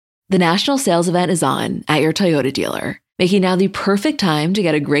The national sales event is on at your Toyota dealer, making now the perfect time to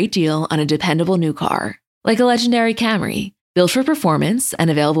get a great deal on a dependable new car. Like a legendary Camry. Built for performance and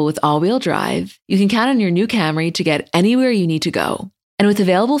available with all-wheel drive, you can count on your new Camry to get anywhere you need to go. And with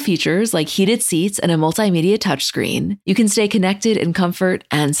available features like heated seats and a multimedia touchscreen, you can stay connected in comfort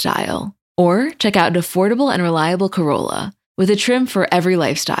and style. Or check out an affordable and reliable Corolla with a trim for every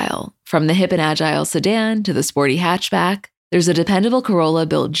lifestyle. From the hip and agile sedan to the sporty hatchback, there's a dependable Corolla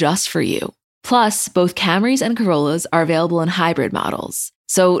built just for you. Plus, both Camrys and Corollas are available in hybrid models.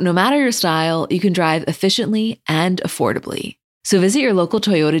 So no matter your style, you can drive efficiently and affordably. So visit your local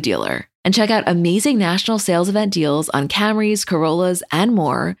Toyota dealer and check out amazing national sales event deals on Camrys, Corollas, and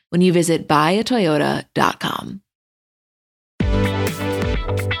more when you visit buyatoyota.com.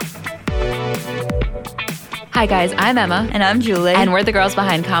 Hi guys, I'm Emma. And I'm Julie. And we're the girls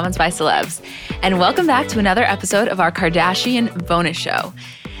behind Comments by Celebs. And welcome back to another episode of our Kardashian bonus show.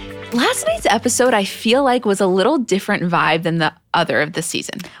 Last night's episode, I feel like, was a little different vibe than the other of the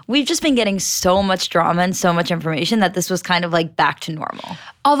season. We've just been getting so much drama and so much information that this was kind of like back to normal.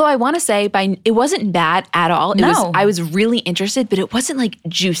 Although I want to say it wasn't bad at all. I was really interested, but it wasn't like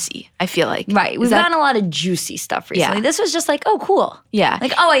juicy, I feel like. Right. We've gotten a lot of juicy stuff recently. Yeah. This was just like, oh, cool. Yeah.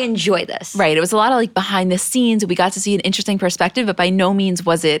 Like, oh, I enjoy this. Right. It was a lot of like behind the scenes. We got to see an interesting perspective, but by no means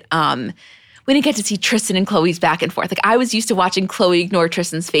was it we didn't get to see Tristan and Khloe's back and forth. Like, I was used to watching Khloe ignore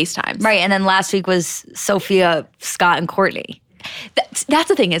Tristan's FaceTimes. Right, and then last week was Sophia, Scott, and Kourtney. That's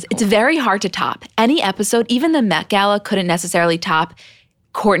the thing is, it's very hard to top. Any episode, even the Met Gala couldn't necessarily top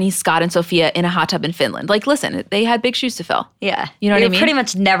Kourtney, Scott, and Sophia in a hot tub in Finland. Like, listen, they had big shoes to fill. Yeah. You know what I mean? You're pretty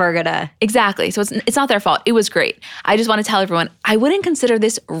much never gonna. Exactly. So it's not their fault. It was great. I just want to tell everyone, I wouldn't consider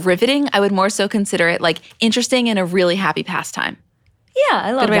this riveting. I would more so consider it like interesting and a really happy pastime. Yeah,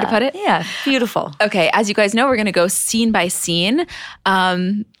 I love that. Good way to put it? Yeah, beautiful. Okay, as you guys know, we're going to go scene by scene.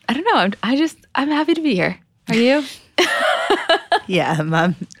 I don't know. I'm happy to be here. Are you? Yeah,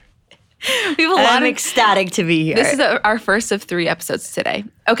 Mom. I'm ecstatic to be here. This is our first of 3 episodes today.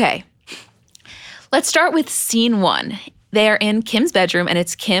 Okay, let's start with scene 1. They are in Kim's bedroom, and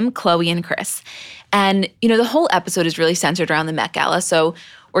it's Kim, Khloe, and Kris. And, you know, the whole episode is really centered around the Met Gala. So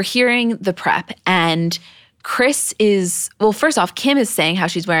we're hearing the prep, and Kris is, well, first off, Kim is saying how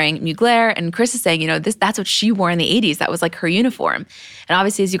she's wearing Mugler, and Kris is saying, you know, that's what she wore in the 80s. That was like her uniform. And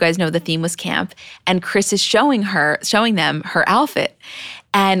obviously, as you guys know, the theme was camp. And Kris is showing them her outfit.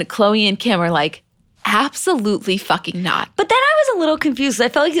 And Khloe and Kim are like, absolutely fucking not. But then I was a little confused. I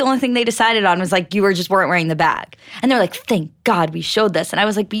felt like the only thing they decided on was like, you just weren't wearing the bag. And they're like, thank God we showed this. And I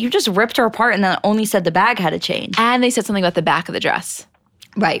was like, but you just ripped her apart and then only said the bag had to change. And they said something about the back of the dress.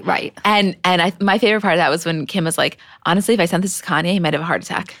 Right. And my favorite part of that was when Kim was like, honestly, if I sent this to Kanye, he might have a heart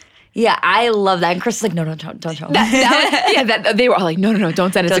attack. Yeah, I love that. And Kris is like, no, don't show him. They were all like, no,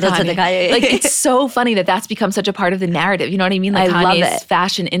 don't send it to Kanye. Like, it's so funny that's become such a part of the narrative. You know what I mean? Like, Kanye's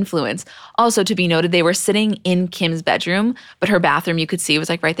fashion influence. Also, to be noted, they were sitting in Kim's bedroom, but her bathroom, you could see, was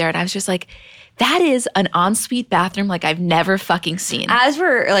like right there. And I was just like, that is an ensuite bathroom like I've never fucking seen. As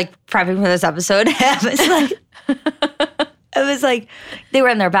we're like prepping for this episode, it was like they were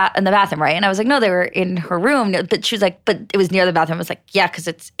in the bathroom, right? And I was like, no, they were in her room. But she was like, but it was near the bathroom. I was like, yeah, because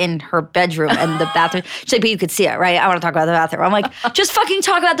it's in her bedroom and the bathroom. She's like, but you could see it, right? I want to talk about the bathroom. I'm like, just fucking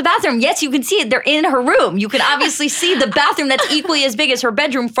talk about the bathroom. Yes, you can see it. They're in her room. You can obviously see the bathroom that's equally as big as her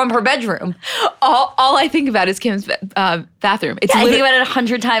bedroom from her bedroom. All I think about is Kim's bathrough. I think about it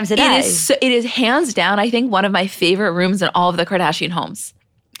 100 times a day. It is hands down, I think, one of my favorite rooms in all of the Kardashian homes.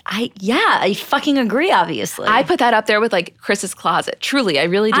 I fucking agree, obviously. I put that up there with like Kris's closet. Truly, I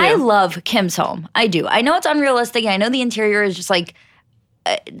really do. I love Kim's home. I do. I know it's unrealistic. I know the interior is just like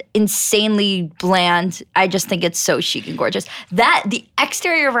insanely bland. I just think it's so chic and gorgeous. The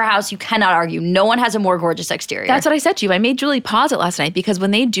exterior of her house, you cannot argue. No one has a more gorgeous exterior. That's what I said to you. I made Julie pause it last night because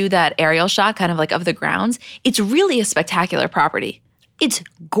when they do that aerial shot kind of like of the grounds, it's really a spectacular property. It's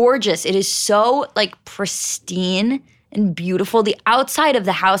gorgeous. It is so like pristine and beautiful. The outside of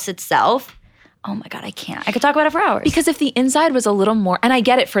the house itself, oh my God, I can't. I could talk about it for hours. Because if the inside was a little more, and I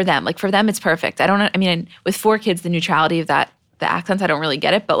get it for them. Like for them, it's perfect. With 4 kids, the neutrality of the accents, I don't really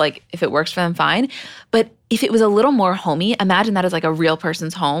get it. But like if it works for them, fine. But if it was a little more homey, imagine that as like a real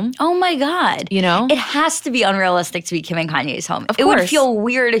person's home. Oh my God. You know? It has to be unrealistic to be Kim and Kanye's home. Of course. It would feel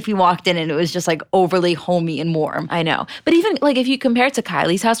weird if you walked in and it was just like overly homey and warm. I know. But even like if you compare it to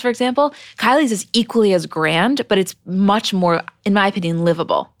Kylie's house, for example, Kylie's is equally as grand, but it's much more, in my opinion,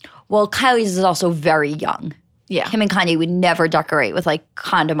 livable. Well, Kylie's is also very young. Yeah. Kim and Kanye would never decorate with like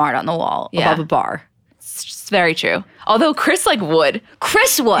condom art on the wall above a bar. It's just very true. Although Chris would.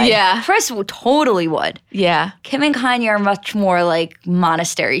 Chris would. Yeah. Chris totally would. Yeah. Kim and Kanye are much more like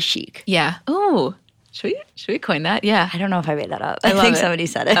monastery chic. Yeah. Oh, should we coin that? Yeah. I don't know if I made that up. I I think love it. somebody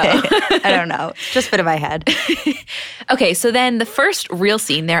said it. I don't know. Just bit in my head. Okay, so then the first real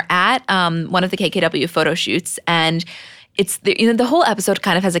scene, they're at one of the KKW photo shoots, and it's the whole episode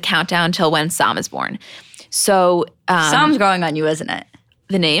kind of has a countdown till when Sam is born. So Sam's growing on you, isn't it?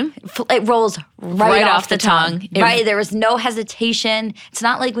 the name It rolls right off the tongue. It- Right? There was no hesitation. It's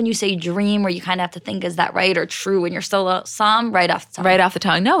not like when you say dream where you kind of have to think, is that right or true when you're still a Sam? Right off the tongue. right off the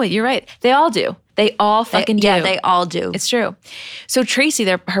tongue. No, you're right. They all do. They all fucking do. Yeah, they all do. It's true. So Tracy,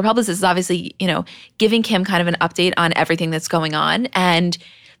 her publicist, is obviously, giving Kim kind of an update on everything that's going on. And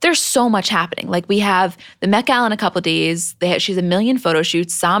there's so much happening. Like we have the Met Gala in a couple of days. She's a million photo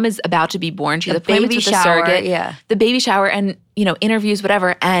shoots. Sam is about to be born. She has appointments with the surrogate. Yeah. The baby shower and, interviews,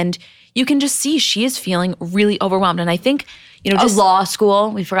 whatever. And you can just see she is feeling really overwhelmed. And I think, just law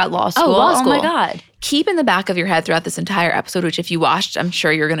school. We forgot law school. law school. Oh my God. Keep in the back of your head throughout this entire episode, which if you watched, I'm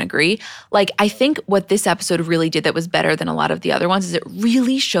sure you're going to agree. Like, I think what this episode really did that was better than a lot of the other ones is it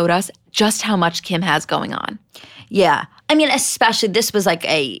really showed us just how much Kim has going on. Yeah. I mean, especially this was like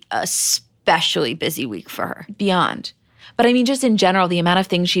a especially busy week for her. Beyond. But I mean, just in general, the amount of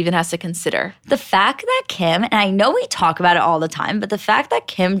things she even has to consider. The fact that Kim, and I know we talk about it all the time, but the fact that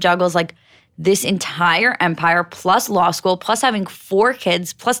Kim juggles like this entire empire plus law school plus having 4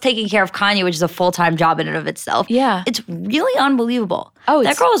 kids plus taking care of Kanye, which is a full-time job in and of itself. Yeah. It's really unbelievable. Oh,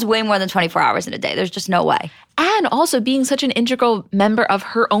 that girl is way more than 24 hours in a day. There's just no way. And also being such an integral member of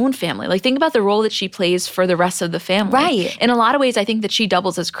her own family. Like, think about the role that she plays for the rest of the family. Right. In a lot of ways, I think that she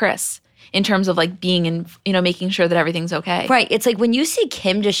doubles as Chris in terms of like being in, making sure that everything's okay. Right. It's like when you see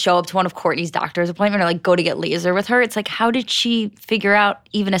Kim just show up to one of Courtney's doctor's appointment or like go to get laser with her, it's like, how did she figure out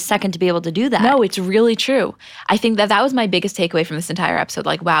even a second to be able to do that? No, it's really true. I think that was my biggest takeaway from this entire episode.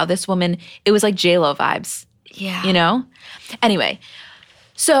 Like, wow, this woman, it was like J-Lo vibes. Yeah. Anyway,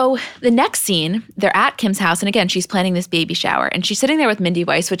 so the next scene, they're at Kim's house, and again, she's planning this baby shower, and she's sitting there with Mindy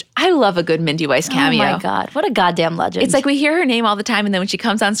Weiss, which I love a good Mindy Weiss cameo. Oh my God. What a goddamn legend. It's like we hear her name all the time, and then when she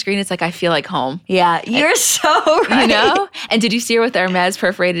comes on screen, it's like, I feel like home. Yeah, you're so right. And did you see her with the Hermes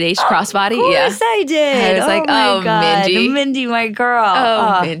perforated H crossbody? Of course I did. I was like, my oh, God. Mindy. Mindy, my girl.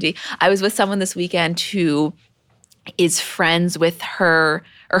 Oh, Mindy. I was with someone this weekend who is friends with her,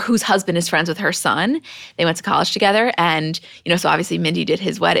 or whose husband is friends with her son. They went to college together, and, so obviously Mindy did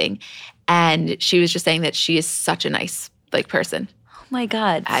his wedding. And she was just saying that she is such a nice, person. Oh my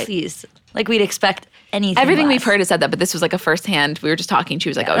God, please. Like we'd expect anything Everything less. we've heard has said that, but this was like a firsthand. We were just talking. She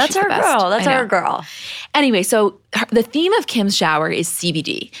was like, oh, that's she's the our best. girl. That's I know. our girl. Anyway, so the theme of Kim's shower is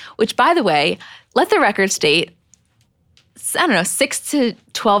CBD, which, by the way, let the record state, I don't know, 6 to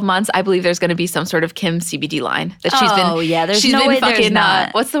 12 months, I believe there's going to be some sort of Kim CBD line that she's been. Oh, yeah. There's she's no been way there's fucking,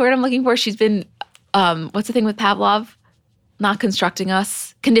 not. what's the word I'm looking for? She's been, what's the thing with Pavlov? Not constructing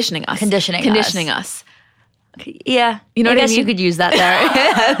us, conditioning us. Conditioning us. Yeah. You know I what I guess mean? you could use that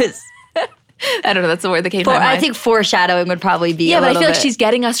there. I don't know. That's the word that came to my mind. I think foreshadowing would probably be yeah, a but I little feel bit. like she's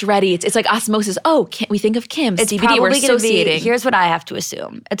getting us ready. It's like osmosis. Oh, we think of Kim, It's CBD, we're probably gonna associating. be, here's what I have to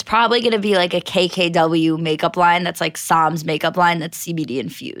assume. It's probably going to be like a KKW makeup line that's like Sam's makeup line that's CBD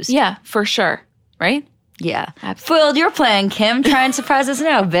infused. Yeah, for sure. Right? Yeah. Absolutely. Foiled your plan, Kim. Try and surprise us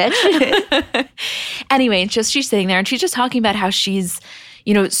now, bitch. Anyway, she's sitting there and she's just talking about how she's,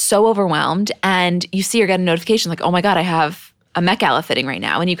 so overwhelmed. And you see her get a notification like, oh my God, I have a Met Gala fitting right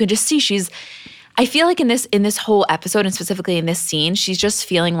now. And you can just see I feel like in this whole episode and specifically in this scene, she's just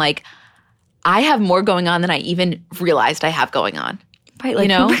feeling like I have more going on than I even realized I have going on. Right.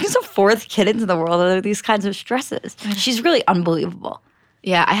 Like, who brings a 4th kid into the world under these kinds of stresses? She's really unbelievable.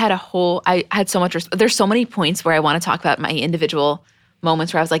 Yeah, I had so much, there's so many points where I want to talk about my individual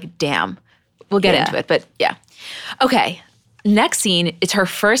moments where I was like, damn, we'll get into it. But yeah. Okay. Next scene, it's her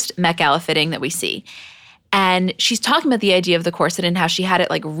first Met Gala fitting that we see. And she's talking about the idea of the corset and how she had it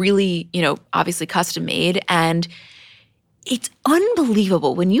like really, obviously custom made. And it's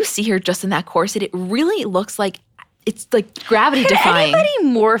unbelievable. When you see her just in that corset, it really looks like it's like gravity defying. Could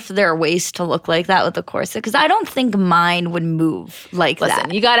anybody morph their waist to look like that with a corset? Because I don't think mine would move like that.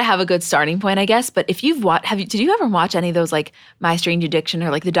 Listen, you got to have a good starting point, I guess. But if you've watched, did you ever watch any of those like My Strange Addiction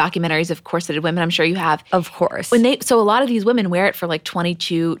or like the documentaries of corseted women? I'm sure you have. Of course. So a lot of these women wear it for like 20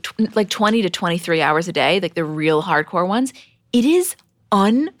 to 23 hours a day, like the real hardcore ones. It is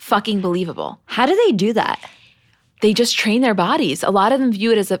unfucking believable. How do they do that? They just train their bodies. A lot of them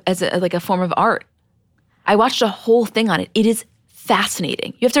view it as a form of art. I watched a whole thing on it. It is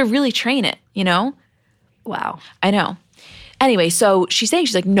fascinating. You have to really train it, Wow. I know. Anyway, so she's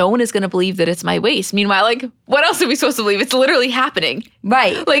like, no one is going to believe that it's my waist. Meanwhile, like, what else are we supposed to believe? It's literally happening.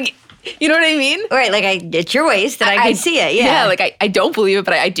 Right. Like, you know what I mean? Right, like it's your waist and I can see it. Yeah, like I don't believe it,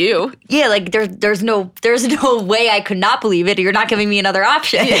 but I do. Yeah, like there's no way I could not believe it. You're not giving me another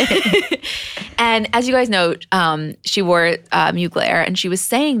option. Yeah. And as you guys know, she wore Mugler, and she was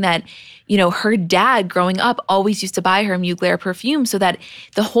saying that, you know, her dad growing up always used to buy her Mugler perfume, so that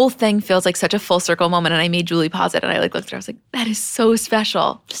the whole thing feels like such a full circle moment. And I made Julie pause it, and I like looked at her. I was like, that is so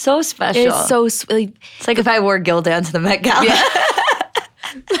special. So special. It's so sweet. It's like if I wore Gildan to the Met Gala. Yeah.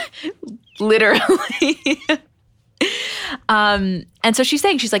 Literally. And so she's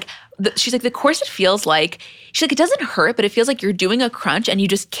saying, she's like, the corset feels like, she's like, it doesn't hurt, but it feels like you're doing a crunch and you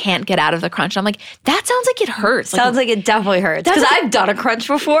just can't get out of the crunch. And I'm like, that sounds like it hurts. Sounds like it definitely hurts. Because I've done a crunch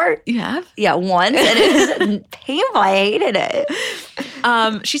before. You have? Yeah, once. And it was painful. I hated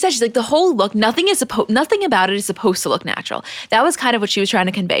it. She said, she's like, the whole look, nothing about it is supposed to look natural. That was kind of what she was trying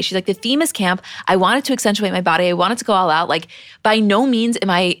to convey. She's like, the theme is camp. I wanted to accentuate my body. I wanted to go all out. Like, by no means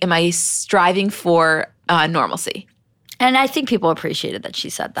am I striving for normalcy. And I think people appreciated that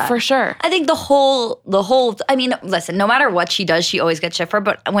she said that. For sure. I think the whole, I mean, listen, no matter what she does, she always gets shit for her.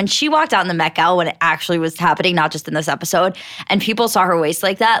 But when she walked out in the Met Gala, when it actually was happening, not just in this episode, and people saw her waist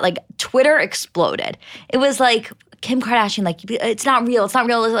like that, like Twitter exploded. It was like, Kim Kardashian, like, it's not real,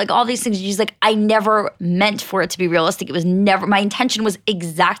 like all these things. She's like, I never meant for it to be realistic. It was never, my intention was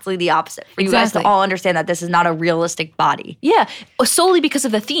exactly the opposite. For you guys to all understand that this is not a realistic body. Yeah, solely because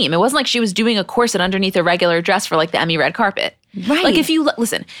of the theme. It wasn't like she was doing a corset underneath a regular dress for like the Emmy red carpet. Right. Like if you,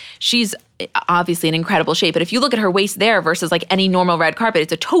 listen, she's obviously in incredible shape, but if you look at her waist there versus like any normal red carpet,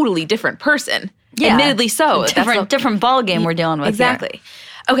 it's a totally different person. Yeah. Admittedly so. Different ball game we're dealing with. Exactly. Here.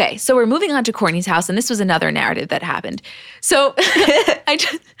 Okay, so we're moving on to Kourtney's house, and this was another narrative that happened. So I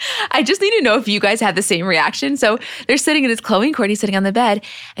just need to know if you guys had the same reaction. So they're sitting, and it's Khloe and Kourtney sitting on the bed,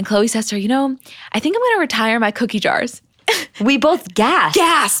 and Khloe says to her, you know, I think I'm going to retire my cookie jars. We both gasped.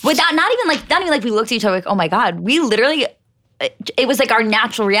 Gasped. Without, not even like we looked at each other like, oh my God. We literally, it was like our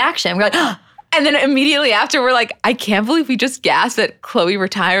natural reaction. We're like, oh. And then immediately after, we're like, I can't believe we just gasped at Khloe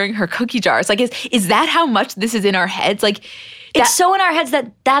retiring her cookie jars. Like, is that how much this is in our heads? Like, it's so in our heads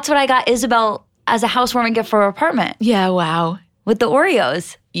that's what I got Isabel as a housewarming gift for her apartment. Yeah, wow. With the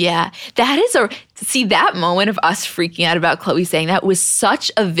Oreos. Yeah. That is that moment of us freaking out about Khloe saying that was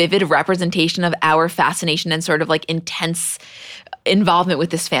such a vivid representation of our fascination and sort of like intense involvement with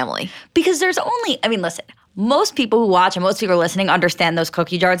this family. Because there's only, I mean, listen, most people who watch and most people listening understand those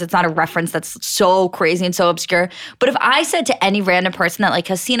cookie jars. It's not a reference that's so crazy and so obscure. But if I said to any random person that like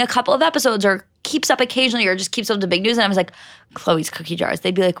has seen a couple of episodes or keeps up occasionally or just keeps up the big news, and I was like, Khloe's cookie jars,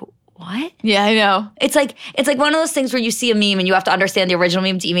 they'd be like, what? Yeah, I know. It's like one of those things where you see a meme and you have to understand the original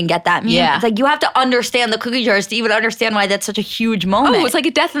meme to even get that meme. Yeah. It's like you have to understand the cookie jars to even understand why that's such a huge moment. Oh, it's like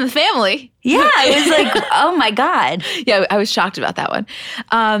a death in the family. Yeah, it was like, oh my God. Yeah, I was shocked about that one.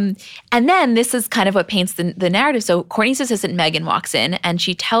 And then this is kind of what paints the narrative. So Kourtney's assistant, Megan, walks in and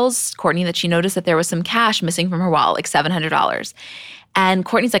she tells Kourtney that she noticed that there was some cash missing from her wallet, like $700. And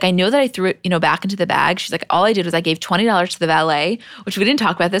Kourtney's like, I know that I threw it, back into the bag. She's like, all I did was I gave $20 to the valet, which we didn't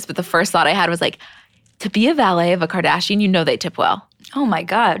talk about this, but the first thought I had was like, to be a valet of a Kardashian, they tip well. Oh my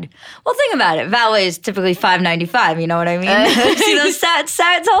God. Well, think about it. Valet is typically $5.95. You know what I mean? See those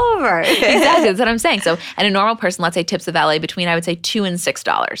stats all over. Exactly. That's what I'm saying. So, and a normal person, let's say, tips the valet between, I would say, $2 and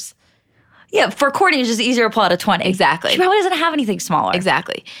 $6. Yeah, for Kourtney, it's just easier to pull out a 20. Exactly. She probably doesn't have anything smaller.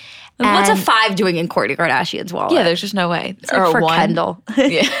 Exactly. What's a 5 doing in Kourtney Kardashian's wallet? Yeah, there's just no way. It's like for 1. Kendall.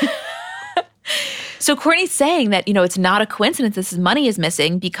 Yeah. So Kourtney's saying that, it's not a coincidence this money is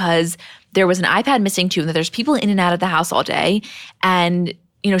missing because there was an iPad missing too, and that there's people in and out of the house all day. And,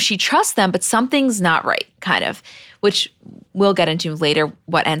 she trusts them, but something's not right, kind of, which we'll get into later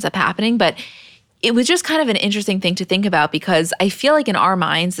what ends up happening. But it was just kind of an interesting thing to think about because I feel like in our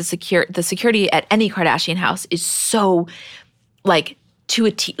minds, the security at any Kardashian house is so, like, to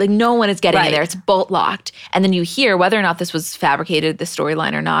a T. Like, no one is getting in there. It's bolt locked. And then you hear whether or not this was fabricated, the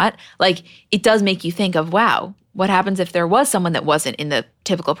storyline or not. Like, it does make you think of, wow, what happens if there was someone that wasn't in the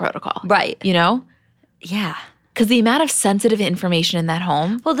typical protocol? Right. Yeah. Because the amount of sensitive information in that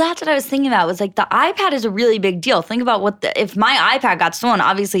home. Well, that's what I was thinking about. Was like the iPad is a really big deal. Think about if my iPad got stolen,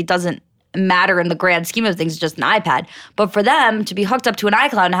 obviously it doesn't matter in the grand scheme of things. It's just an iPad. But for them to be hooked up to an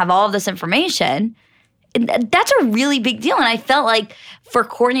iCloud and have all of this information, that's a really big deal. And I felt like for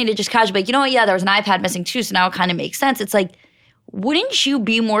Kourtney to just casually be like, you know what, yeah, there was an iPad missing too, so now it kind of makes sense. It's like, wouldn't you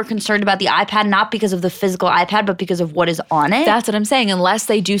be more concerned about the iPad, not because of the physical iPad, but because of what is on it? That's what I'm saying. Unless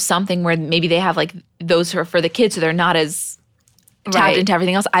they do something where maybe they have like those for the kids so they're not as tapped into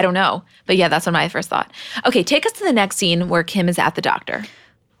everything else. I don't know. But yeah, that's what my first thought. Okay, take us to the next scene where Kim is at the doctor.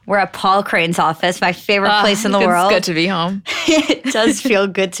 We're at Paul Crane's office, my favorite place in the world. It's good to be home. It does feel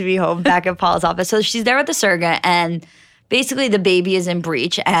good to be home back at Paul's office. So she's there with the surrogate, and basically the baby is in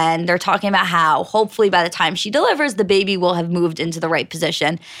breech, and they're talking about how hopefully by the time she delivers, the baby will have moved into the right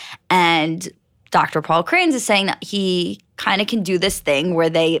position. And Dr. Paul Cranes is saying that he kind of can do this thing where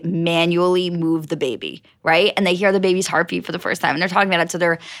they manually move the baby, right? And they hear the baby's heartbeat for the first time, and they're talking about it. So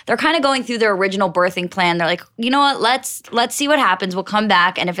they're kind of going through their original birthing plan. They're like, you know what? Let's see what happens. We'll come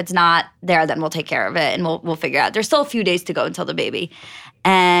back, and if it's not there, then we'll take care of it, and we'll figure it out. There's still a few days to go until the baby.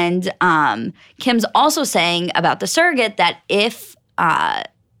 And Kim's also saying about the surrogate that if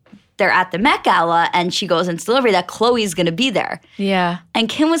they're at the Met Gala and she goes into delivery, that Chloe's going to be there. Yeah. And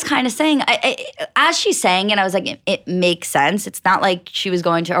Kim was kind of saying, as she's saying it, I was like, it makes sense. It's not like she was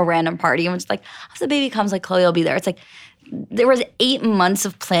going to a random party and was like, if the baby comes, like Chloe will be there. It's like there was 8 months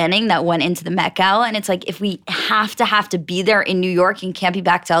of planning that went into the Met Gala. And it's like, if we have to be there in New York and can't be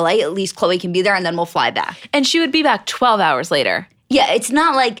back to LA, at least Chloe can be there and then we'll fly back. And she would be back 12 hours later. Yeah, it's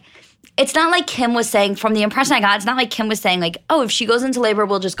not like Kim was saying, from the impression I got, it's not like Kim was saying like, oh, if she goes into labor,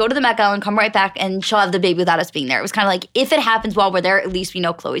 we'll just go to the Met Gala and come right back and she'll have the baby without us being there. It was kind of like, if it happens while we're there, at least we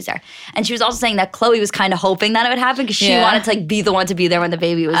know Chloe's there. And she was also saying that Chloe was kind of hoping that it would happen because she wanted to like be the one to be there when the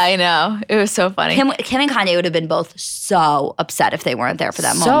baby was. I know. It was so funny. Kim and Kanye would have been both so upset if they weren't there for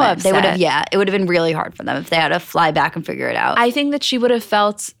that so moment. Upset. They would have, it would have been really hard for them if they had to fly back and figure it out. I think that she would have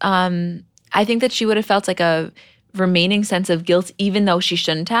felt, like a remaining sense of guilt, even though she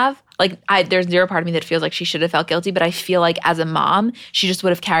shouldn't have. Like, there's zero part of me that feels like she should have felt guilty, but I feel like as a mom, she just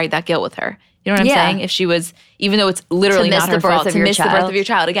would have carried that guilt with her. You know what I'm saying? If she was, even though it's literally not her fault, to miss the birth of your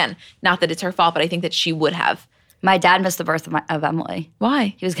child. Again, not that it's her fault, but I think that she would have. My dad missed the birth of Emily.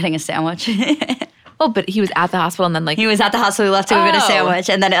 Why? He was getting a sandwich. Oh, but he was at the hospital and then like... He was at the hospital, he left to go get a sandwich,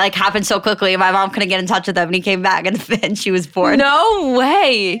 and then it like happened so quickly, and my mom couldn't get in touch with him, and he came back, and she was born. No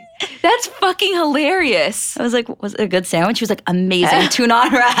way! That's fucking hilarious. I was like, was it a good sandwich? She was like, amazing, tuna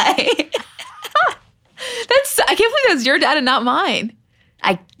on rye. I can't believe that's your dad and not mine.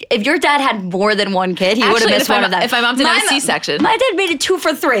 If your dad had more than one kid, he would have missed one of them. If my mom didn't have a C-section. My dad made it 2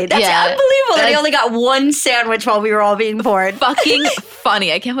 for 3. That's unbelievable that he only got one sandwich while we were all being born. Fucking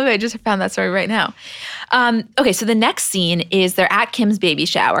funny. I can't believe I just found that story right now. Okay, so the next scene is they're at Kim's baby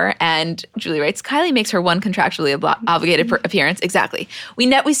shower, and Julie writes, Kylie makes her one contractually obligated appearance. Exactly.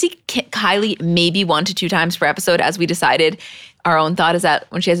 We see Kylie maybe 1 to 2 times per episode, as we decided. Our own thought is that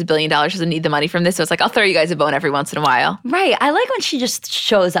when she has $1 billion, she doesn't need the money from this. So it's like, I'll throw you guys a bone every once in a while. Right. I like when she just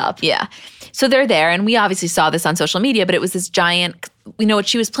shows up. Yeah. So they're there, and we obviously saw this on social media, but it was this giant, what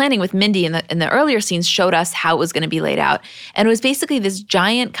she was planning with Mindy in the earlier scenes showed us how it was going to be laid out. And it was basically this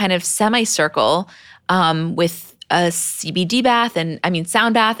giant kind of semicircle with a CBD bath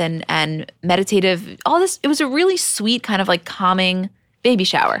sound bath and meditative, all this. It was a really sweet kind of like calming baby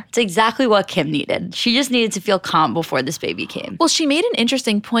shower. It's exactly what Kim needed. She just needed to feel calm before this baby came. Well, she made an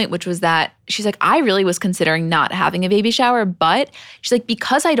interesting point, which was that she's like, I really was considering not having a baby shower, but she's like,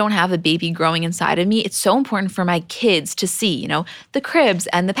 because I don't have a baby growing inside of me, it's so important for my kids to see, the cribs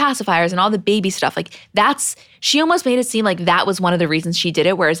and the pacifiers and all the baby stuff. Like she almost made it seem like that was one of the reasons she did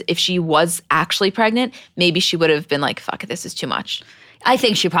it. Whereas if she was actually pregnant, maybe she would have been like, fuck it, this is too much. I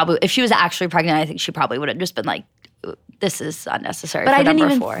think if she was actually pregnant, I think she probably would have just been like, this is unnecessary. But I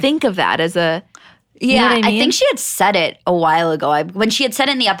didn't even think of that as a... Yeah, you know what I think she had said it a while ago. When she had said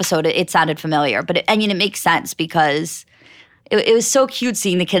it in the episode, it sounded familiar. But it makes sense because it was so cute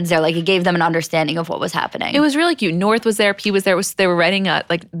seeing the kids there. Like, it gave them an understanding of what was happening. It was really cute. North was there. P was there. They were writing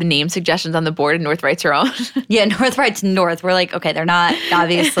the name suggestions on the board, and North writes her own. Yeah, North writes North. We're like, okay, they're not,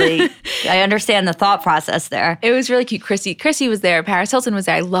 obviously. I understand the thought process there. It was really cute. Chrissy was there. Paris Hilton was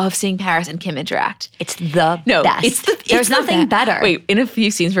there. I love seeing Paris and Kim interact. It's the best. There's nothing better. Wait, in a few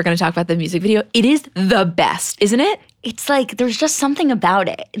scenes, we're going to talk about the music video. It is the best, isn't it? It's like there's just something about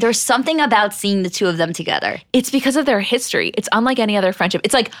it. There's something about seeing the two of them together. It's because of their history. It's unlike any other friendship.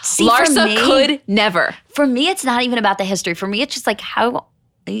 It's like Larsa could never. For me, it's not even about the history. For me, it's just like how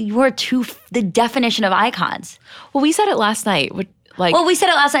you are the definition of icons. Well, we said it last night. We said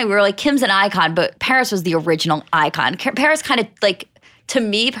it last night. We were like, Kim's an icon, but Paris was the original icon. Paris kind of like, to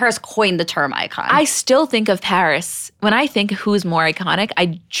me, Paris coined the term icon. I still think of Paris. When I think who's more iconic,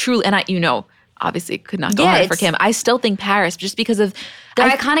 I truly, obviously could not go hard for Kim. I still think Paris, just because of... They're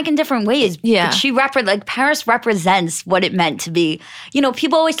iconic in different ways. Yeah. But Paris represents what it meant to be.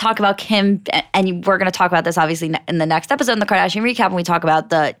 People always talk about Kim, and we're going to talk about this obviously in the next episode in the Kardashian recap when we talk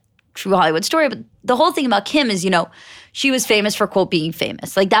about the true Hollywood story. But the whole thing about Kim is, she was famous for, quote, being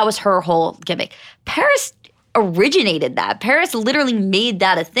famous. Like, that was her whole gimmick. Paris originated that. Paris literally made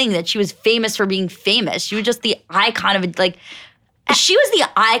that a thing, that she was famous for being famous. She was just the icon of it. Like, she was the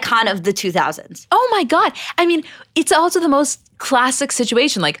icon of the 2000s. Oh my God. I mean, it's also the most classic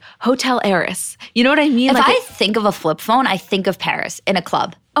situation, like hotel heiress. You know what I mean? If like I think of a flip phone, I think of Paris in a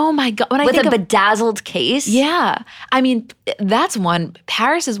club. Oh my God. When I With think a of, bedazzled case. yeah. I mean, that's one.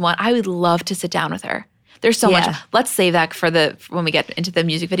 Paris is one. I would love to sit down with her. There's so much. Let's save that for when we get into the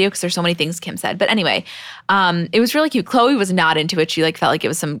music video, because there's so many things Kim said. But anyway, it was really cute. Chloe was not into it. She like felt like it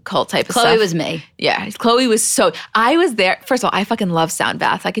was some cult type of stuff. Chloe was me. Yeah, Chloe was so. I was there. First of all, I fucking love sound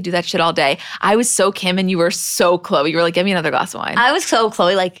baths. I could do that shit all day. I was so Kim, and you were so Chloe. You were like, "Give me another glass of wine." I was so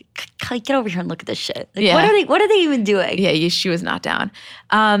Chloe. Like, get over here and look at this shit. Like, Yeah. What are they even doing? Yeah, she was not down.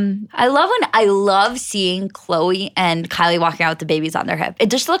 I love seeing Chloe and Kylie walking out with the babies on their hip. It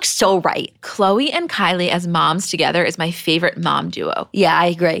just looks so right. Chloe and Kylie as moms together is my favorite mom duo Yeah, I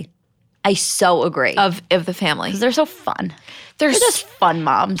agree. I so agree. of the family. Because they're so fun. They're They're just fun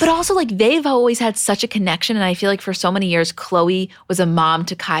moms. But also, like, they've always had such a connection. And I feel like for so many years, Chloe was a mom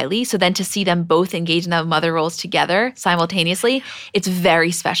to Kylie. So then to see them both engage in the mother roles together simultaneously, it's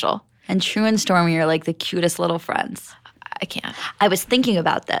very special. And True and Stormy are like the cutest little friends. I can't. I was thinking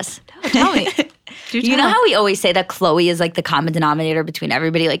about this. Tell me. You know how we always say that Chloe is like the common denominator between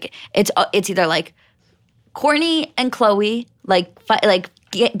everybody? Like, it's either like Kourtney and Chloe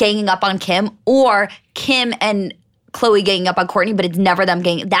ganging up on Kim, or Kim and Chloe ganging up on Kourtney, but it's never them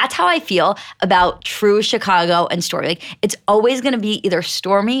ganging. That's how I feel about True, Chicago, and Stormy. Like, it's always going to be either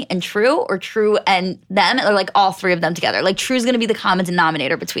Stormy and True, or True and them, or like all three of them together. Like, True's going to be the common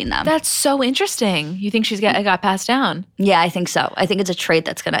denominator between them. That's so interesting. You think got passed down? Yeah, I think so. I think it's a trait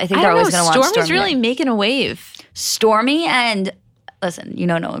that's going to, I think I they're don't know. always going to want Stormy. Stormy's really making a wave. Stormy and, listen, you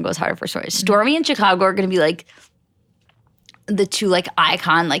know no one goes harder for Stormy. Stormy and Chicago are going to be like the two like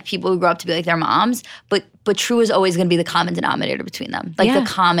icon, like people who grow up to be like their moms, but True is always going to be the common denominator between them, like the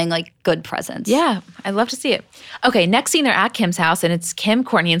calming, like good presence. Yeah, I love to see it. Okay, next scene, they're at Kim's house, and it's Kim,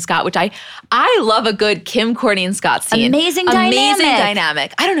 Kourtney, and Scott, which I love a good Kim, Kourtney, and Scott scene. Amazing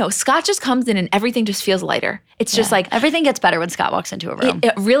dynamic. I don't know. Scott just comes in and everything just feels lighter. It's just like everything gets better when Scott walks into a room.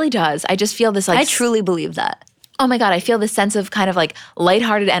 it really does. I just feel this like I truly believe that. Oh my God, I feel this sense of kind of like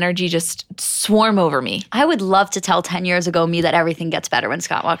lighthearted energy just swarm over me. I would love to tell 10 years ago me that everything gets better when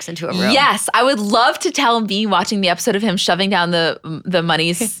Scott walks into a room. Yes, I would love to tell me watching the episode of him shoving down the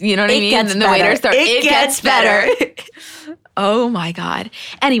monies, you know what I mean? And then the waiter starts, it gets better. Oh my God.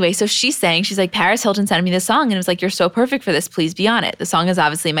 Anyway, so she's like, Paris Hilton sent me this song, and it was like, you're so perfect for this, please be on it. The song is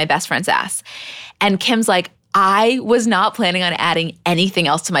obviously My Best Friend's Ass. And Kim's like, I was not planning on adding anything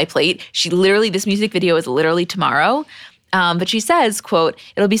else to my plate. This music video is literally tomorrow. But she says, quote,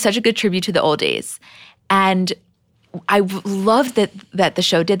 it'll be such a good tribute to the old days. And I love that the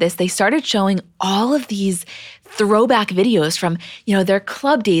show did this. They started showing all of these throwback videos from, their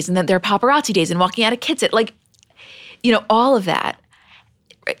club days and then their paparazzi days and walking out of kids. All of that.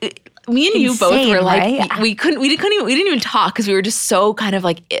 Me and you both were like, right? we didn't even talk because we were just so kind of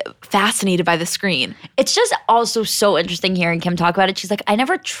like fascinated by the screen. It's just also so interesting hearing Kim talk about it. She's like, I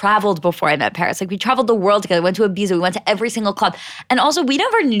never traveled before I met Paris. Like, we traveled the world together. We went to Ibiza. We went to every single club. And also, we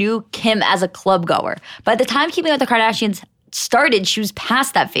never knew Kim as a club goer. By the time Keeping Up with the Kardashians started, she was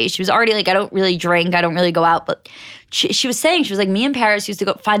past that phase. She was already like, I don't really drink. I don't really go out. But she was saying, she was like, me and Paris used to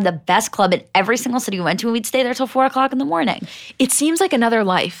go find the best club in every single city we went to, and we'd stay there till 4 o'clock in the morning. It seems like another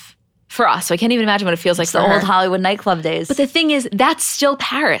life for us. So I can't even imagine what it feels like It's for the her. old Hollywood nightclub days. But the thing is, that's still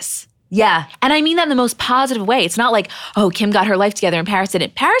Paris. Yeah. And I mean that in the most positive way. It's not like, oh, Kim got her life together and Paris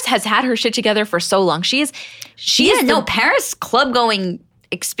didn't. Paris has had her shit together for so long. Paris club going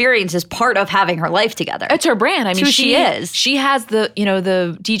experience is part of having her life together. It's her brand. I mean, who she is. She has the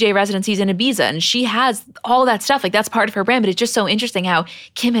DJ residencies in Ibiza, and she has all that stuff. Like, that's part of her brand. But it's just so interesting how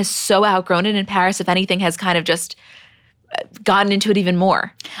Kim has so outgrown it, and Paris, if anything, has kind of just gotten into it even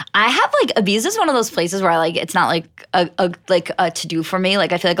more. I have like Ibiza is one of those places where it's not like a to do for me.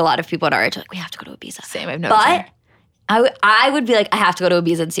 Like, I feel like a lot of people at our age are like, we have to go to Ibiza. Same, I've noticed. But I would be like, I have to go to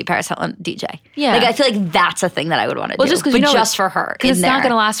Ibiza and see Paris Hilton DJ. Yeah. Like, I feel like that's a thing that I would want to do. Just for her. Because it's not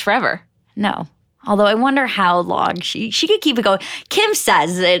going to last forever. No. Although I wonder how long she could keep it going. Kim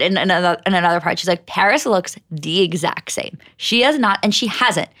says it in another part. She's like, Paris looks the exact same. She has not, and she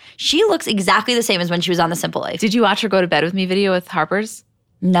hasn't. She looks exactly the same as when she was on The Simple Life. Did you watch her go to bed with me video with Harper's?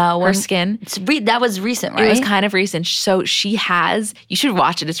 No. Her skin? That was recent, right? It was kind of recent. So she has, you should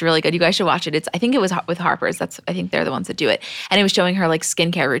watch it. It's really good. You guys should watch it. I think it was with Harper's. I think they're the ones that do it. And it was showing her like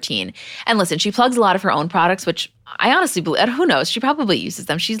skincare routine. And listen, she plugs a lot of her own products, which I honestly believe, who knows? She probably uses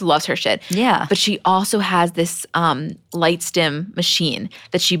them. She loves her shit. Yeah. But she also has this light stim machine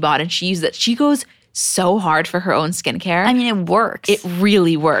that she bought, and she uses it. She goes so hard for her own skincare. I mean, it works. It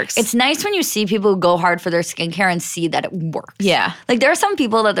really works. It's nice when you see people who go hard for their skincare and see that it works. Yeah. Like there are some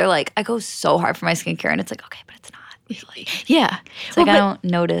people that they're like, I go so hard for my skincare, and it's like, okay, but it's not. Really. Yeah. It's like I don't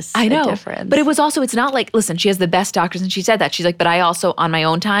notice a difference. But it was also, it's not like, listen, she has the best doctors and she said that. She's like, but I also on my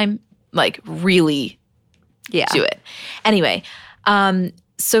own time, like really do it. Anyway,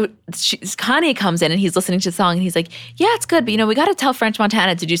 so Kanye comes in and he's listening to the song and he's like, yeah, it's good, but we got to tell French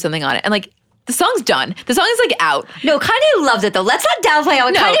Montana to do something on it. And like, the song's done. The song is like out. No, Kanye loved it though. Let's not downplay how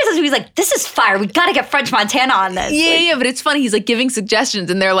Kanye says he's like, this is fire. We got to get French Montana on this. Yeah, but it's funny. He's like giving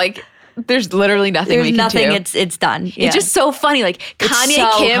suggestions and they're like, there's literally nothing we can do. It's done. Yeah. It's just so funny. Like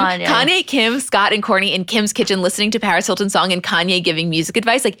Kanye, Kim, Scott, and Kourtney in Kim's kitchen listening to Paris Hilton's song and Kanye giving music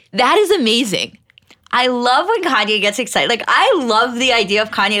advice. Like that is amazing. I love when Kanye gets excited. Like I love the idea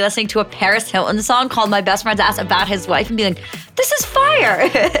of Kanye listening to a Paris Hilton song called My Best Friend's Ass about his wife and being like, this is fire.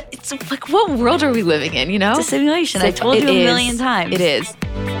 It's like, what world are we living in, It's a simulation. I told you a million times. It is.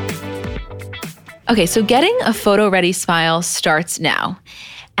 Okay, so getting a photo-ready smile starts now.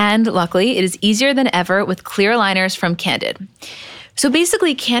 And luckily, it is easier than ever with clear aligners from Candid. So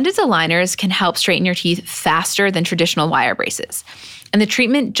basically, Candid's aligners can help straighten your teeth faster than traditional wire braces. And the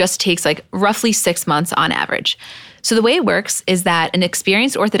treatment just takes like roughly 6 months on average. So the way it works is that an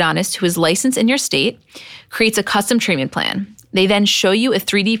experienced orthodontist who is licensed in your state creates a custom treatment plan. They then show you a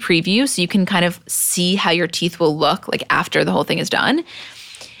 3D preview so you can kind of see how your teeth will look like after the whole thing is done.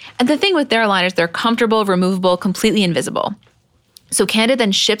 And the thing with their aligners, they're comfortable, removable, completely invisible. So Candid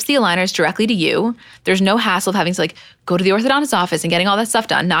then ships the aligners directly to you. There's no hassle of having to like go to the orthodontist's office and getting all that stuff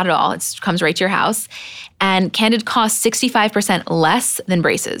done. Not at all. It comes right to your house. And Candid costs 65% less than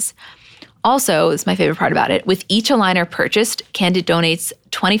braces. Also, this is my favorite part about it, with each aligner purchased, Candid donates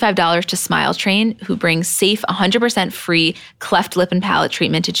 $25 to Smile Train, who brings safe, 100% free cleft lip and palate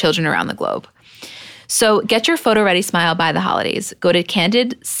treatment to children around the globe. So get your photo-ready smile by the holidays. Go to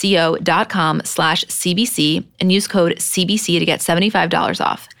candidco.com/CBC and use code CBC to get $75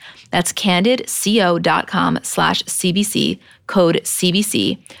 off. That's candidco.com/CBC, code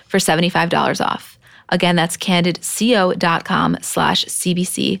CBC for $75 off. Again, that's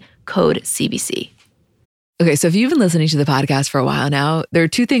candidco.com/CBC, code CBC. Okay, so if you've been listening to the podcast for a while now, there are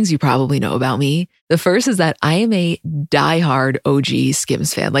two things you probably know about me. The first is that I am a diehard OG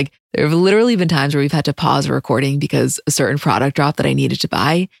Skims fan. Like, there have literally been times where we've had to pause a recording because a certain product dropped that I needed to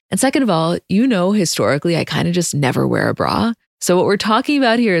buy. And second of all, historically, I kind of just never wear a bra. So what we're talking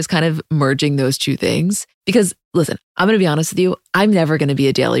about here is kind of merging those two things. Because listen, I'm going to be honest with you, I'm never going to be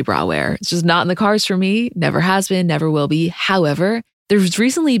a daily bra wearer. It's just not in the cards for me. Never has been, never will be. However, there's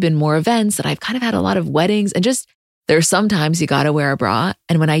recently been more events and I've kind of had a lot of weddings and just there's sometimes you got to wear a bra.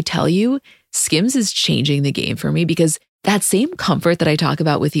 And when I tell you, Skims is changing the game for me because that same comfort that I talk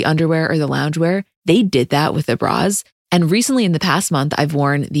about with the underwear or the loungewear, they did that with the bras. And recently in the past month, I've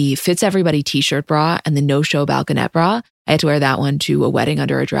worn the Fits Everybody t-shirt bra and the No-Show Balconette bra. I had to wear that one to a wedding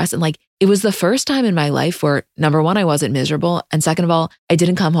under a dress. And like, it was the first time in my life where number one, I wasn't miserable. And second of all, I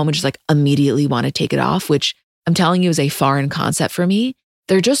didn't come home and just like immediately want to take it off, which I'm telling you is a foreign concept for me.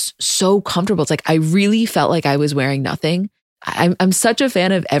 They're just so comfortable. It's like, I really felt like I was wearing nothing. I'm such a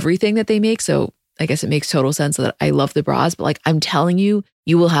fan of everything that they make. So I guess it makes total sense that I love the bras, but like, I'm telling you,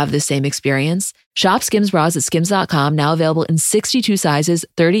 you will have the same experience. Shop Skims bras at skims.com, now available in 62 sizes,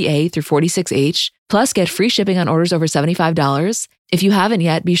 30A through 46H. Plus, get free shipping on orders over $75. If you haven't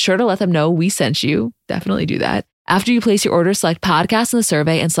yet, be sure to let them know we sent you. Definitely do that. After you place your order, select podcast in the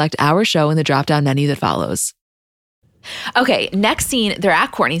survey and select our show in the drop-down menu that follows. Okay, next scene, they're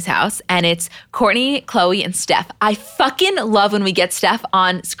at Kourtney's house and it's Kourtney, Khloe, and Steph. I fucking love when we get Steph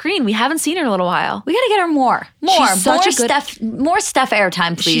on screen. We haven't seen her in a little while. We got to get her more Steph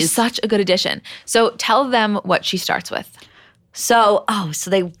airtime, please. She's such a good addition. So tell them what she starts with. They're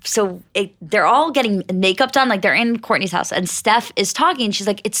all getting makeup done, like they're in Kourtney's house, and Steph is talking. And she's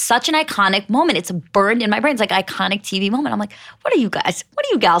like, "It's such an iconic moment. It's burned in my brain. It's like iconic TV moment." I'm like, "What are you guys? What are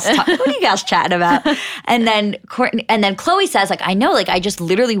you gals chatting about?" And then Khloe says, "Like I know. Like I just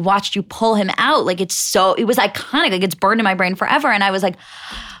literally watched you pull him out. Like it was iconic. Like it's burned in my brain forever." And I was like,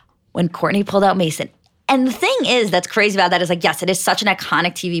 when Kourtney pulled out Mason. And the thing is, that's crazy about that is like, yes, it is such an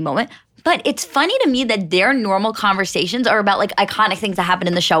iconic TV moment. But it's funny to me that their normal conversations are about like iconic things that happen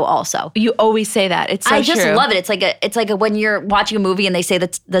in the show also. You always say that. It's so I just true. love it. It's like when you're watching a movie and they say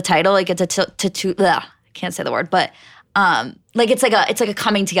the title, like it's I can't say the word, but like it's like a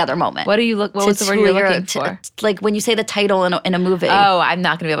coming together moment. What was the word you're looking for? Like when you say the title in a movie. Oh, I'm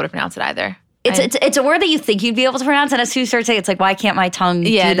not going to be able to pronounce it either. It's a word that you think you'd be able to pronounce, and as soon as you start saying it, it's like, why can't my tongue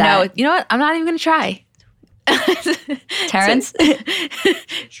do that? No, you know what? I'm not even going to try. Terrence?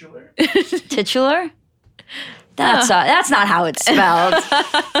 Titular? That's not how it's spelled.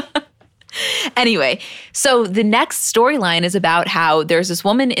 Anyway, so the next storyline is about how there's this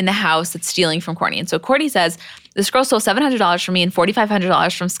woman in the house that's stealing from Courtney. And so Courtney says, this girl stole $700 from me and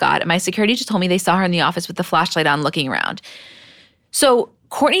 $4,500 from Scott. And my security just told me they saw her in the office with the flashlight on looking around. So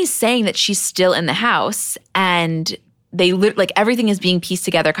Courtney's saying that she's still in the house and they like everything is being pieced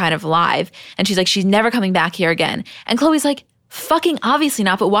together kind of live. And she's like, she's never coming back here again. And Chloe's like, fucking obviously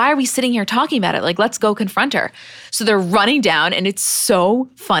not, but why are we sitting here talking about it? Like, let's go confront her. So they're running down and it's so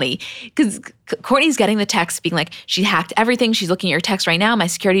funny because Courtney's getting the text being like, she hacked everything. She's looking at your text right now. My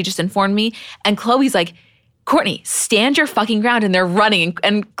security just informed me. And Chloe's like, Courtney, stand your fucking ground. And they're running.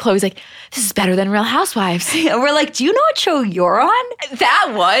 And Chloe's like, this is better than Real Housewives. And we're like, do you know what show you're on?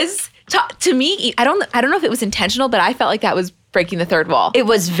 That was, to me, I don't know if it was intentional, but I felt like that was breaking the third wall. It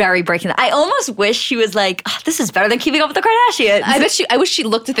was very breaking. I almost wish she was like, oh, this is better than Keeping Up with the Kardashians. I wish she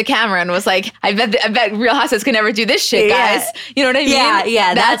looked at the camera and was like, I bet Real Housewives can never do this shit, guys. You know what I mean?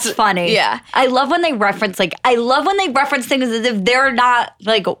 Yeah, that's funny. Yeah. I love when they reference things as if they're not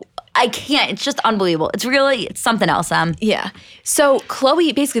like, I can't. It's just unbelievable. It's something else, Yeah. So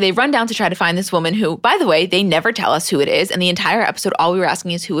Chloe, basically they run down to try to find this woman who, by the way, they never tell us who it is. And the entire episode, all we were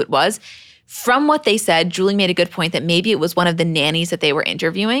asking is who it was. From what they said, Julie made a good point that maybe it was one of the nannies that they were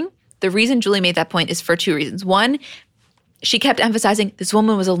interviewing. The reason Julie made that point is for two reasons. One, she kept emphasizing this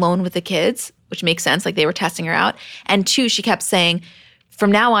woman was alone with the kids, which makes sense, like they were testing her out. And two, she kept saying, from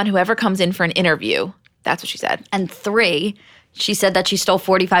now on, whoever comes in for an interview, that's what she said. And three, she said that she stole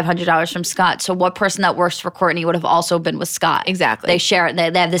 $4,500 from Scott. So what person that works for Courtney would have also been with Scott? Exactly. They share it.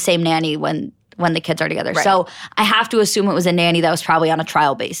 They have the same nanny when the kids are together. Right. So I have to assume it was a nanny that was probably on a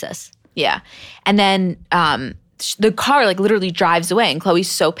trial basis. Yeah. And then the car like literally drives away and Chloe's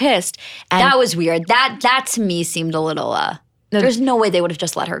so pissed. And that was weird. That to me seemed a little, there's no way they would have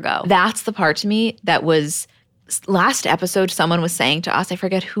just let her go. That's the part to me that was last episode someone was saying to us, I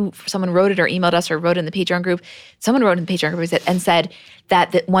forget who, someone wrote it or emailed us or wrote it in the Patreon group. Someone wrote in the Patreon group and said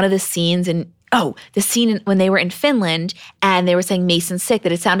that one of the scenes the scene when they were in Finland and they were saying Mason's sick,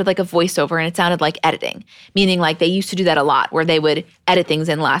 that it sounded like a voiceover and it sounded like editing, meaning like they used to do that a lot where they would edit things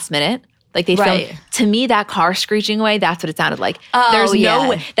in last minute. Like they filmed, to me, that car screeching away, that's what it sounded like. There's no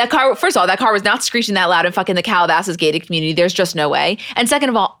way. That car, first of all, that car was not screeching that loud in fucking the Calabasas gated community. There's just no way. And second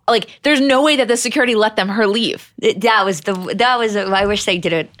of all, like there's no way that the security let her leave. I wish they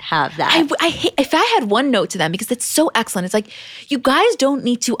didn't have that. I hate, if I had one note to them, because it's so excellent, it's like, you guys don't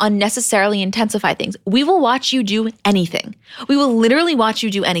need to unnecessarily intensify things. We will watch you do anything. We will literally watch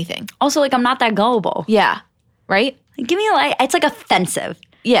you do anything. Also, like, I'm not that gullible. Yeah. Right? Give me it's like offensive.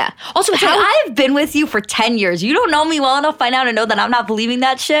 Yeah. Also, it's like, I've been with you for 10 years. You don't know me well enough by now to know that I'm not believing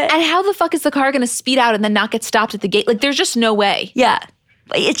that shit. And how the fuck is the car going to speed out and then not get stopped at the gate? Like, there's just no way. Yeah.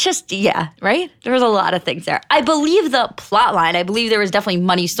 It's just, right? There was a lot of things there. I believe the plot line. I believe there was definitely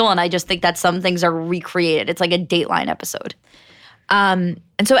money stolen. I just think that some things are recreated. It's like a Dateline episode. And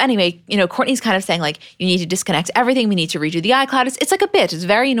so anyway, Courtney's kind of saying like, you need to disconnect everything. We need to redo the iCloud. It's like a bitch. It's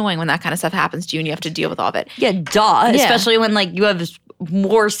very annoying when that kind of stuff happens to you and you have to deal with all of it. Yeah, duh. Yeah. Especially when like you have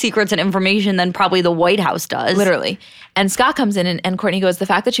more secrets and information than probably the White House does. Literally. And Scott comes in and Courtney goes, the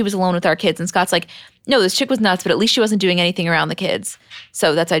fact that she was alone with our kids. And Scott's like, no, this chick was nuts, but at least she wasn't doing anything around the kids.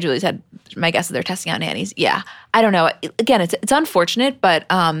 So that's why Julie said, my guess is they're testing out nannies. Yeah. I don't know. Again, it's unfortunate, but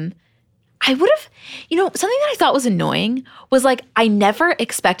I would have, something that I thought was annoying was like, I never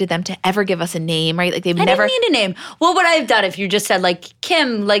expected them to ever give us a name, right? Like I didn't need a name. What would I have done if you just said like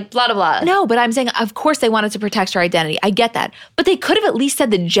Kim, like blah, blah, blah? No, but I'm saying, of course they wanted to protect her identity. I get that. But they could have at least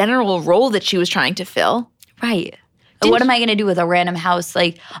said the general role that she was trying to fill. Right. What am I going to do with a random house?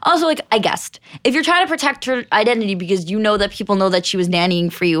 Like, also, like, I guessed. If you're trying to protect her identity because you know that people know that she was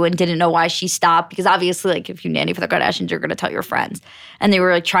nannying for you and didn't know why she stopped, because obviously, like, if you nanny for the Kardashians, you're going to tell your friends. And they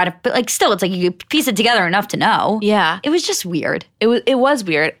were, like, trying to, but, like, still, it's like you piece it together enough to know. Yeah. It was just weird. It was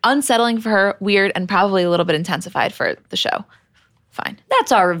weird. Unsettling for her, weird, and probably a little bit intensified for the show. Fine.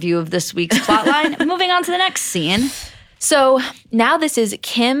 That's our review of this week's plotline. Moving on to the next scene. So now this is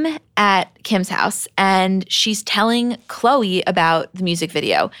Kim at Kim's house, and she's telling Chloe about the music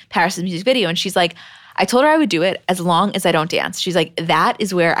video, Paris's music video, and she's like, I told her I would do it as long as I don't dance. She's like, that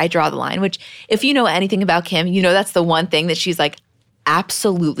is where I draw the line, which if you know anything about Kim, that's the one thing that she's like,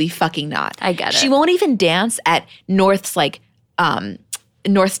 absolutely fucking not. I get it. She won't even dance at North's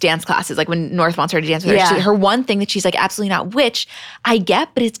North's dance classes, like when North wants her to dance with her. Yeah. Her one thing that she's like, absolutely not, which I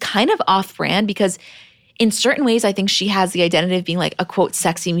get, but it's kind of off-brand because in certain ways, I think she has the identity of being like a, quote,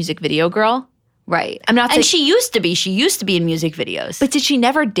 sexy music video girl. Right. I'm not saying, and she used to be in music videos. but did she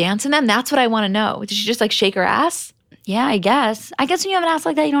never dance in them? That's what I want to know. Did she just like shake her ass? Yeah, I guess. I guess when you have an ass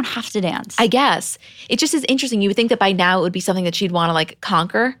like that, you don't have to dance. I guess. It just is interesting. You would think that by now it would be something that she'd want to like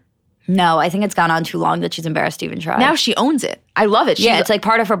conquer. No, I think it's gone on too long that she's embarrassed to even try. Now she owns it. I love it. Yeah, it's like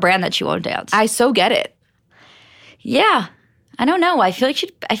part of her brand that she won't dance. I so get it. Yeah. I don't know. I feel like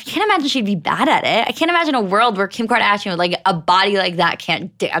I can't imagine she'd be bad at it. I can't imagine a world where Kim Kardashian with like a body like that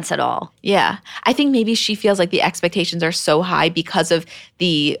can't dance at all. Yeah. I think maybe she feels like the expectations are so high because of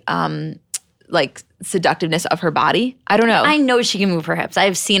the like seductiveness of her body. I don't know. I know she can move her hips.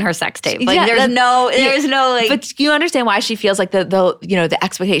 I've seen her sex tape. Like Yeah, there's no like. But you understand why she feels like the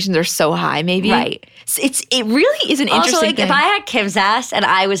expectations are so high, maybe? Right. It really is an interesting also, like, thing. if I had Kim's ass and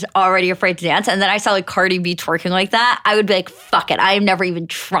I was already afraid to dance, and then I saw like Cardi B twerking like that, I would be like, "Fuck it, I am never even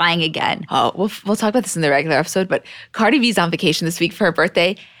trying again." Oh, we'll talk about this in the regular episode. But Cardi B's on vacation this week for her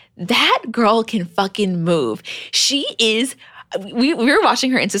birthday. That girl can fucking move. She is. We were watching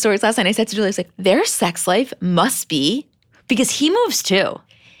her Insta stories last night. I said to Julie, I was like, their sex life must be Because he moves too.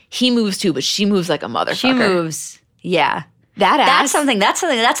 He moves too, but she moves like a motherfucker. She moves. Yeah. That ass. That's something. That's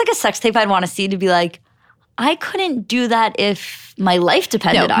like a sex tape I'd want to see to be like, I couldn't do that if my life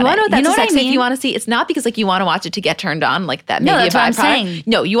depended on it. You want to know what that's a sex I tape mean? you want to see? It's not because like you want to watch it to get turned on like that. No, Maybe that's a what I'm byproduct. saying.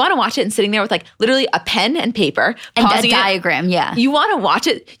 No, you want to watch it and sitting there with like literally a pen and paper, And a pausing it. diagram, yeah. You want to watch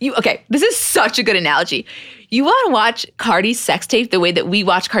it. Okay, this is such a good analogy. You want to watch Cardi's sex tape the way that we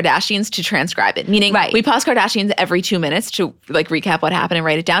watch Kardashians to transcribe it. Meaning Right. we pause Kardashians every 2 minutes to like recap what happened and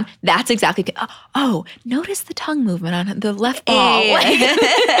write it down. That's exactly. Oh, notice the tongue movement on the left ball. Yeah.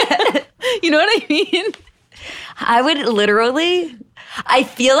 Like, you know what I mean? I would literally. I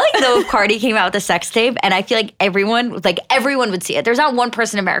feel like though if Cardi came out with a sex tape, and I feel like everyone would see it. There's not one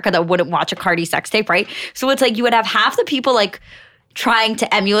person in America that wouldn't watch a Cardi sex tape, right? So it's like you would have half the people like trying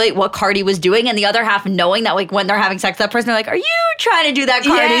to emulate what Cardi was doing, and the other half knowing that like when they're having sex, that person they're like, "Are you trying to do that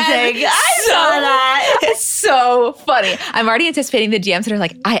Cardi thing?" I saw that. It's so funny. I'm already anticipating the DMs that are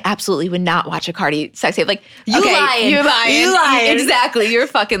like, I absolutely would not watch a Cardi sex tape. Like, You okay, lying. you're lying. You lying. Exactly. You're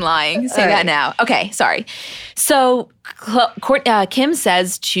fucking lying. Say All that right. now. Okay, sorry. So Kim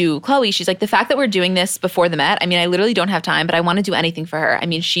says to Khloe, she's like, the fact that we're doing this before the Met, I mean, I literally don't have time, but I want to do anything for her. I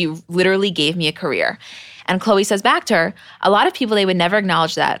mean, she literally gave me a career. And Khloe says back to her, a lot of people, they would never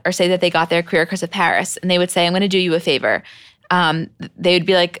acknowledge that or say that they got their career because of Paris. And they would say, I'm going to do you a favor. They would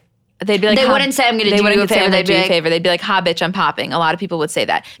be like, They wouldn't say, "I'm going to do you a favor." They'd be like, ha, bitch, I'm popping. A lot of people would say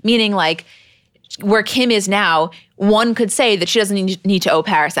that. Meaning like where Kim is now, one could say that she doesn't need to owe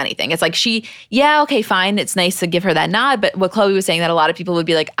Paris anything. It's like okay, fine. It's nice to give her that nod. But what Khloe was saying, that a lot of people would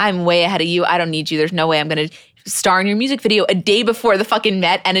be like, I'm way ahead of you. I don't need you. There's no way I'm going to star in your music video a day before the fucking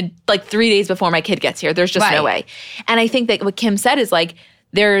Met and like 3 days before my kid gets here. There's just no way. And I think that what Kim said is like,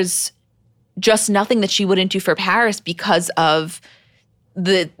 there's just nothing that she wouldn't do for Paris because of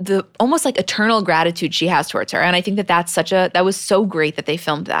the almost like eternal gratitude she has towards her. And I think that that was so great that they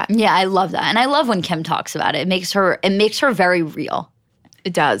filmed that. Yeah, I love that. And I love when Kim talks about it. It makes her very real.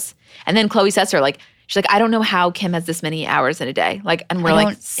 It does. And then Khloe says to her, like, she's like, I don't know how Kim has this many hours in a day. Like, and we're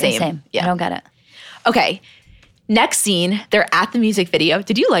like, same. Yeah. I don't get it. Okay. Next scene, they're at the music video.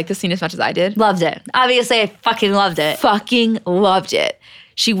 Did you like the scene as much as I did? Loved it. Obviously, I fucking loved it. Fucking loved it.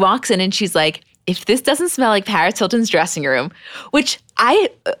 She walks in and she's like, if this doesn't smell like Paris Hilton's dressing room, which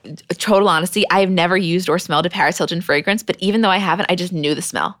total honesty, I have never used or smelled a Paris Hilton fragrance, but even though I haven't, I just knew the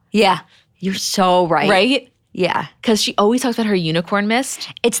smell. Yeah, you're so right. Right? Yeah. Because she always talks about her unicorn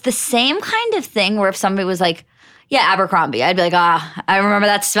mist. It's the same kind of thing where if somebody was like, yeah, Abercrombie, I'd be like, I remember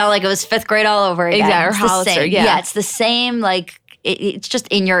that smell like it was 5th grade all over again. Exactly, or It's the Hollister, same. yeah. Yeah, it's the same, like, it's just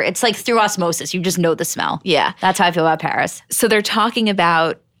it's like through osmosis. You just know the smell. Yeah. That's how I feel about Paris. So they're talking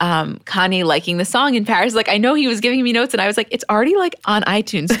about Kanye liking the song in Paris. Like, I know he was giving me notes and I was like, it's already like on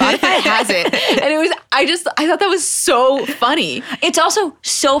iTunes. Spotify has it. And I thought that was so funny. It's also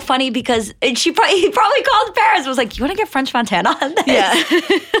so funny because he probably called Paris and was like, you want to get French Montana on this?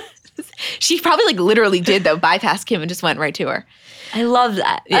 Yeah. She probably like literally did though, bypassed Kim and just went right to her. I love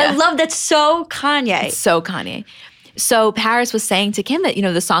that. Yeah. I love that. So Kanye. So Kanye. So Paris was saying to Kim that,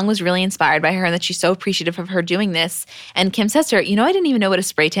 the song was really inspired by her and that she's so appreciative of her doing this. And Kim says to her, I didn't even know what a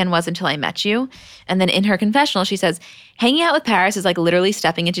spray tan was until I met you. And then in her confessional, she says, hanging out with Paris is like literally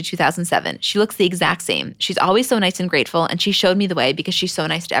stepping into 2007. She looks the exact same. She's always so nice and grateful. And she showed me the way because she's so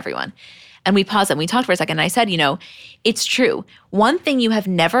nice to everyone. And we paused and we talked for a second. And I said, it's true. One thing you have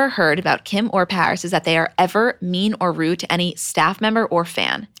never heard about Kim or Paris is that they are ever mean or rude to any staff member or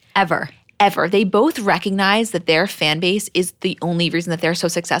fan. Ever. They both recognize that their fan base is the only reason that they're so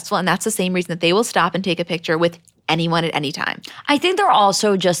successful. And that's the same reason that they will stop and take a picture with anyone at any time. I think they're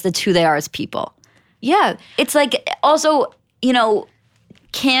also just the who they are as people. Yeah. It's like also,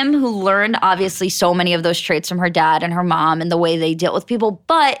 Kim, who learned obviously so many of those traits from her dad and her mom and the way they dealt with people,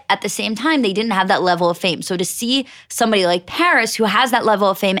 but at the same time, they didn't have that level of fame. So to see somebody like Paris who has that level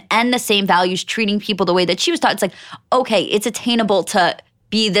of fame and the same values, treating people the way that she was taught, it's like, okay, it's attainable to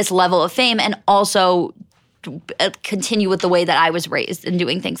be this level of fame and also continue with the way that I was raised and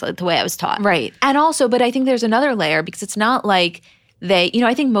doing things like the way I was taught. Right. And also, but I think there's another layer because it's not like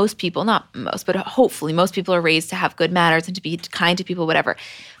I think most people, not most, but hopefully most people are raised to have good manners and to be kind to people, whatever.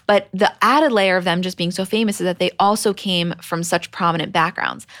 But the added layer of them just being so famous is that they also came from such prominent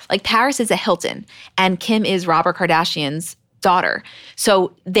backgrounds. Like Paris is a Hilton and Kim is Robert Kardashian's daughter.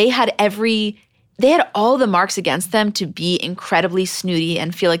 So they had all the marks against them to be incredibly snooty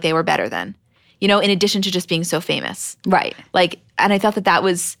and feel like they were better than, in addition to just being so famous. Right. And I thought that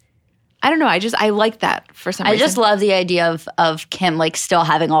was, I don't know. I like that for some reason. I just love the idea of Kim still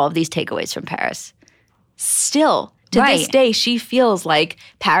having all of these takeaways from Paris. Still, to this day, she feels like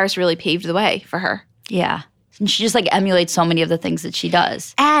Paris really paved the way for her. Yeah. And she just emulates so many of the things that she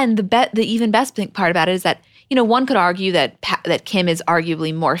does. And the even best part about it is that, one could argue that Kim is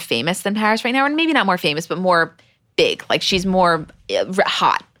arguably more famous than Paris right now, and maybe not more famous, but more big. Like she's more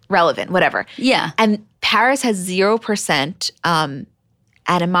hot, relevant, whatever. Yeah. And Paris has 0%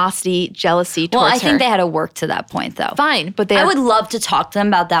 animosity, jealousy towards her. Well, I think they had to work to that point, though. Fine, but I would love to talk to them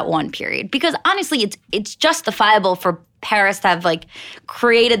about that one period because honestly, it's justifiable for Paris to have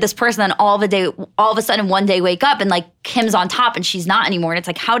created this person, and all of a sudden one day wake up and Kim's on top and she's not anymore. And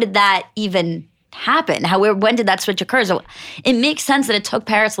it's how did that even happen? When did that switch occur? So it makes sense that it took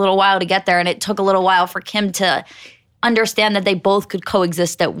Paris a little while to get there, and it took a little while for Kim to understand that they both could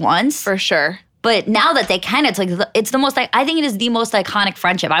coexist at once. For sure. But now that they can, it's the most, I think it is the most iconic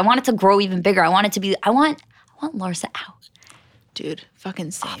friendship. I want it to grow even bigger. I want it to be, I want Larsa out. Dude, fucking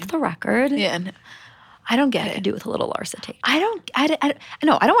same. Off the record. Yeah, no, I don't get it. I could do with a little Larsa take. I don't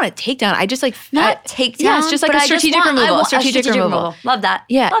want to take down. I just not take down. Yeah, it's just a strategic removal. Strategic removal. Love that.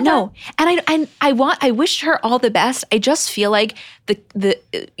 Yeah, Love no. that. And I wish her all the best. I just feel like the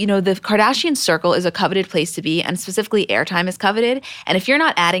Kardashian circle is a coveted place to be, and specifically airtime is coveted. And if you're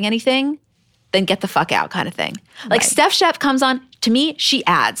not adding anything, then get the fuck out kind of thing. Like Steph Shep comes on, to me, she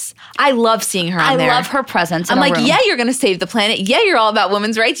adds. I love seeing her on there. I love her presence in I'm a like, room. yeah, you're going to save the planet. Yeah, you're all about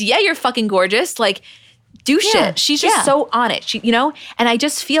women's rights. Yeah, you're fucking gorgeous. Do shit. She's just so on it. And I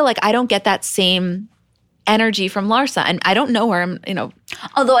just feel like I don't get that same energy from Larsa. And I don't know her,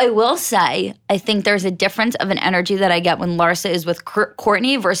 Although I will say, I think there's a difference of an energy that I get when Larsa is with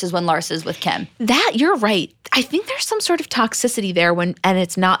Kourtney versus when Larsa is with Kim. That, you're right. I think there's some sort of toxicity there and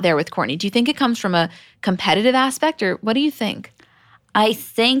it's not there with Kourtney. Do you think it comes from a competitive aspect, or what do you think? I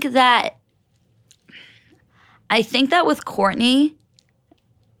think that with Kourtney,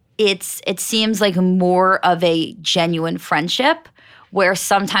 it seems like more of a genuine friendship, where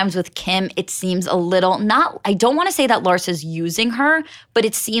sometimes with Kim, it seems a little I don't want to say that Larsa's using her, but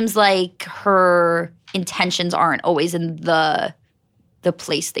it seems like her intentions aren't always in the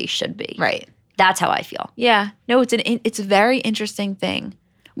place they should be. Right. That's how I feel. Yeah. No, it's a very interesting thing.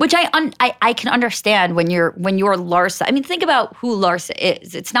 Which I can understand when you're Larsa. I mean, think about who Larsa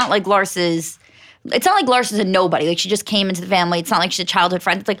is. It's not like Larsa's a nobody. She just came into the family. It's not like she's a childhood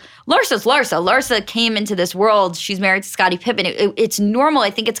friend. It's like Larsa's Larsa. Larsa came into this world. She's married to Scottie Pippen. It's normal.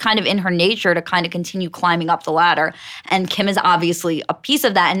 I think it's kind of in her nature to kind of continue climbing up the ladder. And Kim is obviously a piece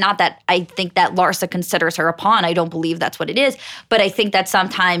of that. And not that I think that Larsa considers her a pawn. I don't believe that's what it is. But I think that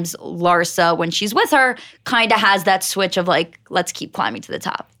sometimes Larsa, when she's with her, kind of has that switch of let's keep climbing to the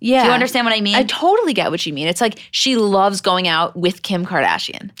top. Yeah. Do you understand what I mean? I totally get what you mean. It's like she loves going out with Kim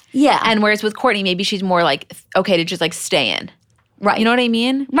Kardashian. Yeah. And whereas with Kourtney, maybe she's more okay to just stay in. Right. You know what I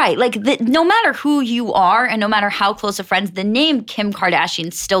mean? Right. No matter who you are and no matter how close of friends, the name Kim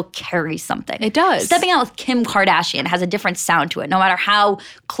Kardashian still carries something. It does. Stepping out with Kim Kardashian has a different sound to it. No matter how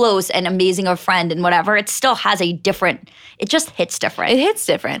close and amazing a friend and whatever, it still has it just hits different. It hits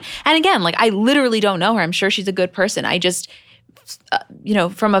different. And again, I literally don't know her. I'm sure she's a good person. I just,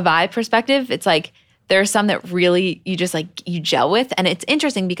 from a vibe perspective, it's there are some that really you just you gel with. And it's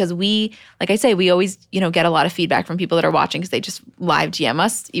interesting because we always, get a lot of feedback from people that are watching because they just live DM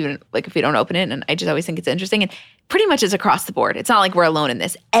us, even if we don't open it. And I just always think it's interesting. And pretty much it's across the board. It's not like we're alone in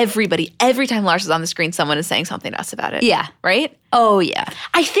this. Everybody, every time Larsa's on the screen, someone is saying something to us about it. Yeah. Right? Oh, yeah.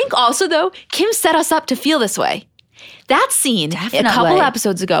 I think also, though, Kim set us up to feel this way. That scene a couple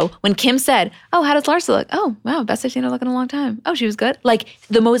episodes ago when Kim said, oh, how does Larsa look? Oh, wow, best I've seen her look in a long time. Oh, she was good.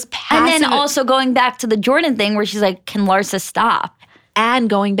 The most passive. And then also going back to the Jordan thing where she's like, can Larsa stop? And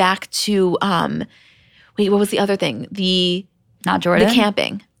going back to, what was the other thing? Not Jordan? The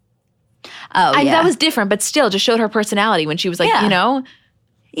camping. Oh, yeah. That was different, but still just showed her personality when she was like, Yeah. you know.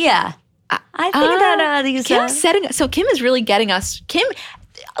 Yeah. I think that these... Kim is really getting us.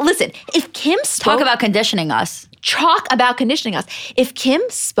 Listen, if Kim spoke... Talk about conditioning us. If Kim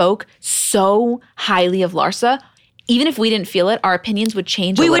spoke so highly of Larsa, even if we didn't feel it, our opinions would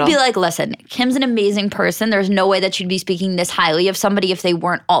change a little. We would be like, listen, Kim's an amazing person. There's no way that she'd be speaking this highly of somebody if they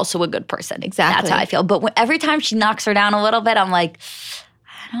weren't also a good person. Exactly. That's how I feel. But every time she knocks her down a little bit, I'm like,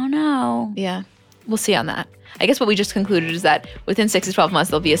 I don't know. Yeah, we'll see on that. I guess what we just concluded is that within 6 to 12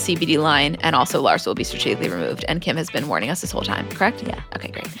 months, there'll be a CBD line, and also Larsa will be strategically removed. And Kim has been warning us this whole time, correct? Yeah. Okay,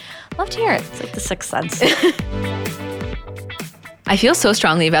 great. Love to hear it. It's like the Sixth Sense. I feel so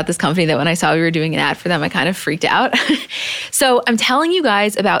strongly about this company that when I saw we were doing an ad for them, I kind of freaked out. So I'm telling you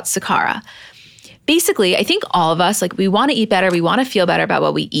guys about Sakara. Basically, I think all of us, we want to eat better, we want to feel better about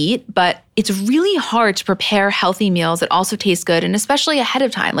what we eat, but it's really hard to prepare healthy meals that also taste good, and especially ahead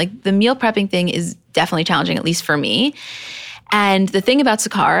of time. The meal prepping thing is definitely challenging, at least for me. And the thing about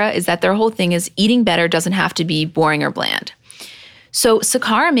Sakara is that their whole thing is eating better doesn't have to be boring or bland. So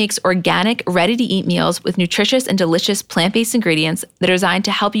Sakara makes organic, ready-to-eat meals with nutritious and delicious plant-based ingredients that are designed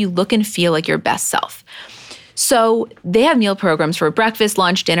to help you look and feel like your best self. So they have meal programs for breakfast,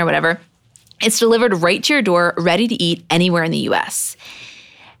 lunch, dinner, whatever. It's delivered right to your door, ready to eat anywhere in the US.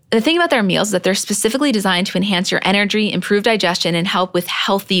 The thing about their meals is that they're specifically designed to enhance your energy, improve digestion, and help with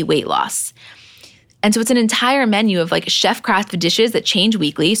healthy weight loss. And so it's an entire menu of chef-crafted dishes that change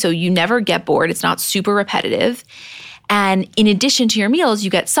weekly, so you never get bored. It's not super repetitive. And in addition to your meals, you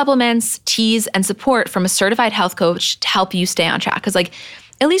get supplements, teas, and support from a certified health coach to help you stay on track. Because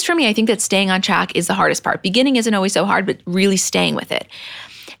at least for me, I think that staying on track is the hardest part. Beginning isn't always so hard, but really staying with it.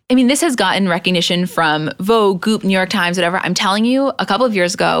 I mean, this has gotten recognition from Vogue, Goop, New York Times, whatever. I'm telling you, a couple of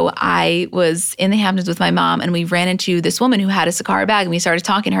years ago, I was in the Hamptons with my mom, and we ran into this woman who had a Sakara bag, and we started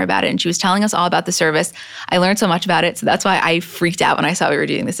talking to her about it, and she was telling us all about the service. I learned so much about it, so that's why I freaked out when I saw we were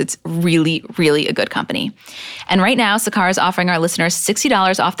doing this. It's really, really a good company. And right now, Sakara is offering our listeners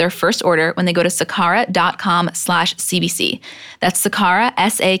 $60 off their first order when they go to sakara.com/CBC. That's Sakara,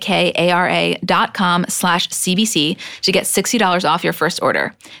 SAKARA.com/CBC to get $60 off your first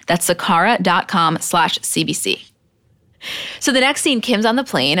order. That's sakara.com/CBC. So the next scene, Kim's on the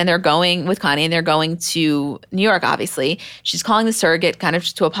plane and they're going with Connie and they're going to New York, obviously. She's calling the surrogate kind of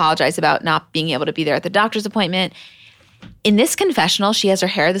just to apologize about not being able to be there at the doctor's appointment. In this confessional, she has her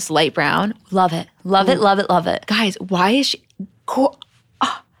hair this light brown. Love it. Love it, love it, love it. Guys, why is she...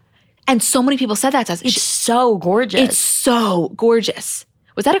 And so many people said that to us. It's so gorgeous. It's so gorgeous.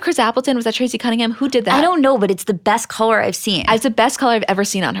 Was that a Chris Appleton? Was that Tracy Cunningham? Who did that? I don't know, but it's the best color I've seen. It's the best color I've ever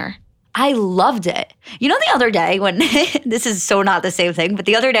seen on her. I loved it. You know, the other day when this is so not the same thing, but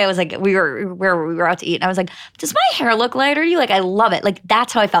the other day I was like, we were out to eat, and I was like, does my hair look lighter to you? I love it.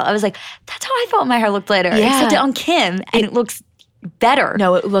 That's how I felt. I was like, that's how I felt my hair looked lighter. Yeah. Except on Kim, and it looks better.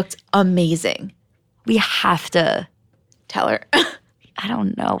 No, it looked amazing. We have to tell her. I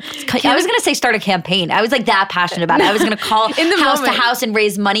don't know. I was going to say start a campaign. I was that passionate about it. I was going to call house to house and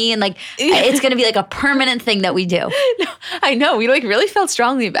raise money, and it's going to be a permanent thing that we do. No, I know. We really felt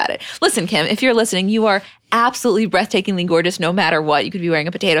strongly about it. Listen, Kim, if you're listening, you are absolutely breathtakingly gorgeous no matter what. You could be wearing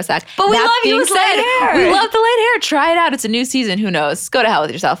a potato sack. But we love you with light hair. We love the light hair. Try it out. It's a new season. Who knows? Go to hell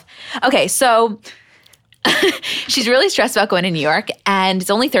with yourself. Okay, so... she's really stressed about going to New York, and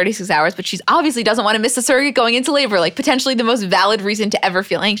it's only 36 hours, but she obviously doesn't want to miss the surrogate going into labor, potentially the most valid reason to ever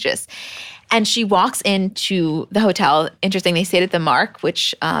feel anxious. And she walks into the hotel. Interesting, they stayed at the Mark,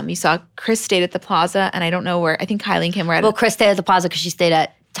 which you saw Chris stayed at the Plaza, and I don't know where, I think Kylie and Kim were at. Well, Chris stayed at the Plaza because she stayed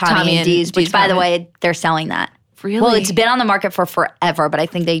at Tommy and D's, which, by the way, they're selling that. Really? Well, it's been on the market for forever, but I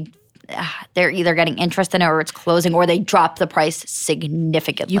think they're either getting interest in it or it's closing, or they drop the price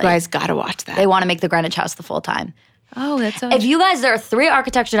significantly. You guys got to watch that. They want to make the Greenwich House the full time. Oh, that's so... If you guys, there are 3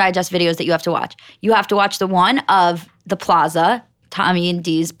 Architecture Digest videos that you have to watch. You have to watch the one of the Plaza, Tommy and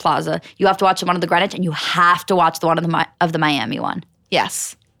D's Plaza. You have to watch the one of the Greenwich, and you have to watch the one of the Miami one.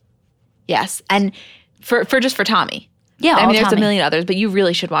 Yes. And for Tommy. Yeah, I mean, there's Tommy. a million others, but you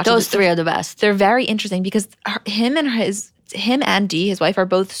really should watch those 3 are the best. They're very interesting because him and Dee, his wife, are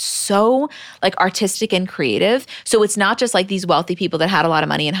both so artistic and creative. So it's not just these wealthy people that had a lot of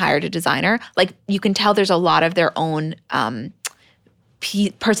money and hired a designer. You can tell there's a lot of their own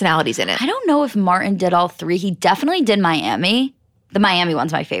personalities in it. I don't know if Martin did all 3. He definitely did Miami. The Miami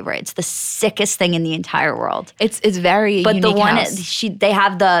one's my favorite. It's the sickest thing in the entire world. It's very but unique the one house. They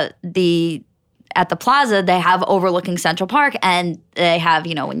have the at the Plaza, they have overlooking Central Park, and they have,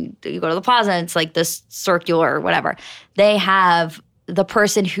 when you go to the Plaza, it's this circular whatever. They have the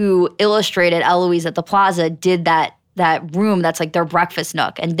person who illustrated Eloise at the Plaza did that room that's like their breakfast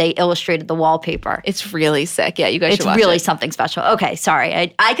nook, and they illustrated the wallpaper. It's really sick. Yeah, you guys should watch it. It's really something special. Okay,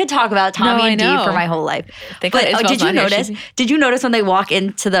 sorry. I could talk about Tommy and Dee for my whole life. But did you notice? Did you notice when they walk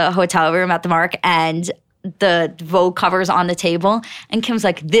into the hotel room at the Mark and the Vogue covers on the table, and Kim's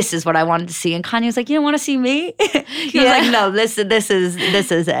like, "This is what I wanted to see," and Kanye's like, "You don't want to see me?" He was like, "No, this is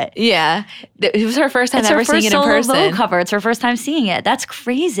it." Yeah, it was her first time ever seeing it in person. It's her first solo Vogue cover. It's her first time seeing it. That's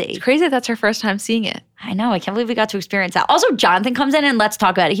crazy. It's crazy that's her first time seeing it. I know. I can't believe we got to experience that. Also, Jonathan comes in, and let's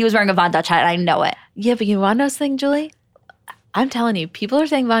talk about it. He was wearing a Von Dutch hat, and I know it. Yeah, but you want to know something, Julie? I'm telling you, people are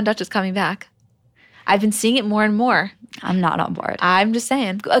saying Von Dutch is coming back. I've been seeing it more and more. I'm not on board. I'm just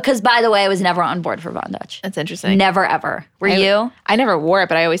saying. Because, by the way, I was never on board for Von Dutch. That's interesting. Never, ever. Were you? I never wore it,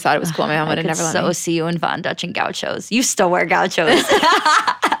 but I always thought it was cool. My mom would have never let me. I could so see you in Von Dutch and gauchos. You still wear gauchos.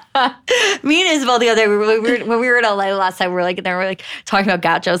 Me and Isabel the other day, when we were in LA last time, we were like talking about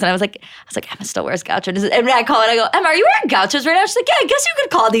gauchos, and I was like, Emma still wears gauchos. And I call it, I go, Emma, are you wearing gauchos right now? She's like, yeah, I guess you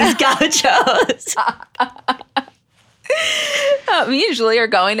could call these gauchos. Me and Julie are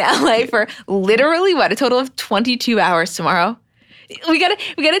going to LA for literally a total of 22 hours tomorrow. We got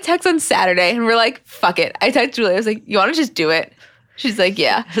a text on Saturday, and we're like, fuck it. I texted Julie. I was like, you want to just do it? She's like,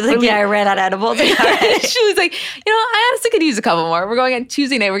 yeah. I was like, I ran out of edibles. She was like, I honestly could use a couple more. We're going on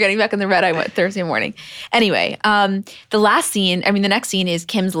Tuesday night. We're getting back in the red eye Thursday morning. Anyway, the next scene is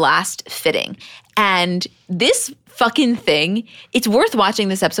Kim's last fitting. And this fucking thing, it's worth watching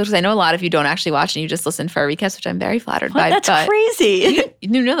this episode because I know a lot of you don't actually watch and you just listen for our recaps, which I'm very flattered by. That's crazy.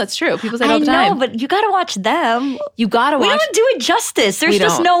 No, that's true. People say it all the time. I know, but you got to watch them. You got to watch. We don't do it justice. There's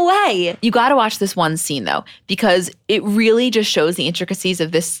just no way. You got to watch this one scene, though, because it really just shows the intricacies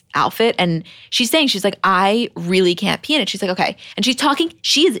of this outfit. And she's like, I really can't pee in it. She's like, okay. And she's talking.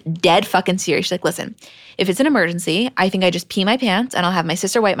 She is dead fucking serious. She's like, listen, if it's an emergency, I think I just pee my pants and I'll have my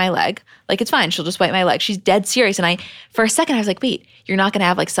sister wipe my leg. Like, it's fine. She'll just wipe my leg. She's dead serious. And for a second, I was like, wait, you're not going to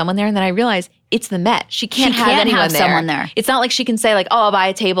have like someone there? And then I realized it's the Met. She can't have anyone there. Someone there. It's not like she can say like, oh, I'll buy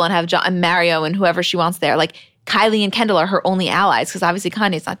a table and have John and Mario and whoever she wants there. Like, Kylie and Kendall are her only allies because obviously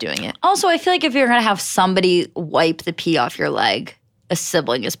Kanye's not doing it. Also, I feel like if you're going to have somebody wipe the pee off your leg, a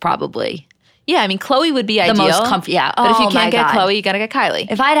sibling is probably... Yeah, I mean, Chloe would be ideal. The most comfy, yeah. But if you can't get Chloe, you got to get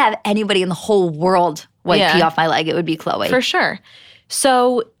Kylie. If I'd have anybody in the whole world wipe pee off my leg, it would be Chloe. For sure.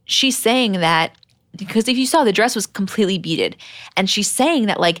 So she's saying that, because if you saw, the dress was completely beaded. And she's saying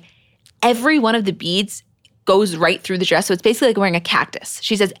that like every one of the beads goes right through the dress. So it's basically like wearing a cactus.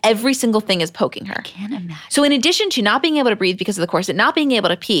 She says every single thing is poking her. I can't imagine. So in addition to not being able to breathe because of the corset, not being able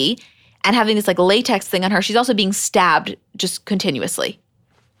to pee, and having this like latex thing on her, she's also being stabbed just continuously.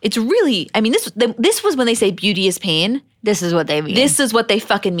 It's really, I mean, this was when they say beauty is pain. This is what they mean. This is what they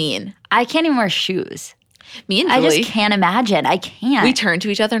fucking mean. I can't even wear shoes. Me and Julie. I just can't imagine. I can't. We turned to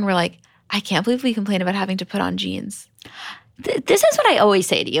each other and we're like, I can't believe we complain about having to put on jeans. This is what I always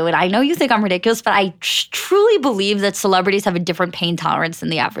say to you, and I know you think I'm ridiculous, but I truly believe that celebrities have a different pain tolerance than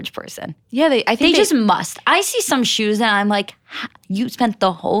the average person. Yeah, I think they just must. I see some shoes and I'm like, you spent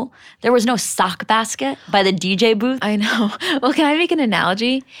there was no sock basket by the DJ booth. I know. Well, can I make an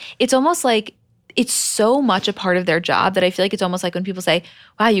analogy? It's almost like it's so much a part of their job that I feel like it's almost like when people say,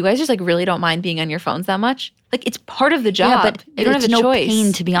 wow, you guys just like really don't mind being on your phones that much. Like, it's part of the job. Yeah, but you don't have a no choice.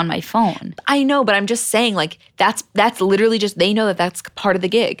 Pain to be on my phone. I know, but I'm just saying, like, that's literally just, they know that that's part of the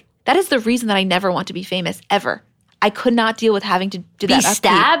gig. That is the reason that I never want to be famous, ever. I could not deal with having to do that upkeep. Be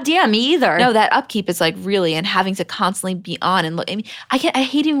stabbed? Yeah, me either. No, that upkeep is like really, and having to constantly be on and look. I mean, I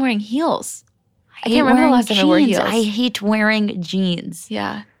hate even wearing heels. I can't remember the last time I wore heels. I hate wearing jeans.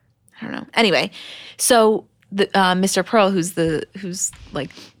 Yeah. I don't know. Anyway, so the Mr. Pearl, who's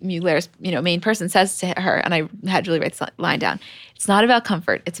like Mugler's main person, says to her, and I had Julie write this line down. It's not about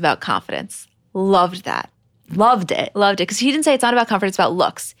comfort. It's about confidence. Loved that. Loved it. Because he didn't say it's not about comfort. It's about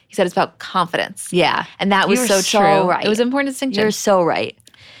looks. He said it's about confidence. Yeah, and that was so true. Right. It was an important distinction. You're so right.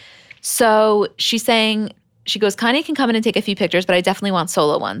 So she's saying. She goes, Kanye can come in and take a few pictures, but I definitely want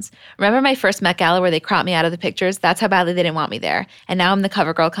solo ones. Remember my first Met Gala where they cropped me out of the pictures? That's how badly they didn't want me there. And now I'm the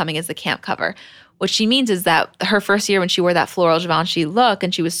cover girl coming as the camp cover. What she means is that her first year when she wore that floral Givenchy look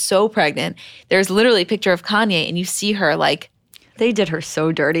and she was so pregnant, there's literally a picture of Kanye and you see her like. They did her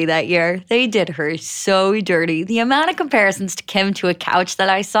so dirty that year. They did her so dirty. The amount of comparisons to Kim to a couch that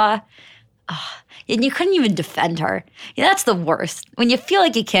I saw. And you couldn't even defend her. Yeah, that's the worst. When you feel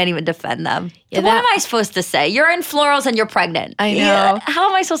like you can't even defend them. Yeah, what am I supposed to say? You're in florals and you're pregnant. I know. Yeah, how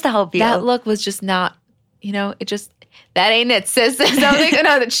am I supposed to help you? That look was just not, it just, that ain't it, sis. Something,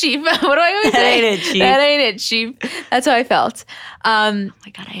 no, the cheap. What do I always say? That ain't it, cheap. That ain't it, cheap. That's how I felt. Oh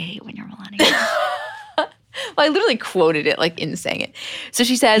my God, I hate when you're millennial. Well, I literally quoted it like in saying it. So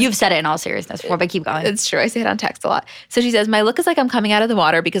she says— You've said it in all seriousness before, but keep going. It's true. I say it on text a lot. So she says, my look is like I'm coming out of the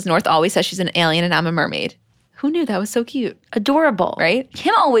water because North always says she's an alien and I'm a mermaid. Who knew? That was so cute. Adorable. Right?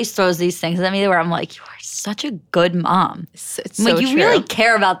 Kim always throws these things at me where I'm like, you are such a good mom. It's I'm like, so you true. really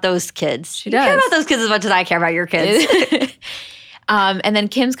care about those kids. She You care does. about those kids as much as I care about your kids. And then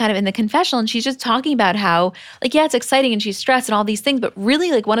Kim's kind of in the confessional and she's just talking about how, like, yeah, it's exciting and she's stressed and all these things, but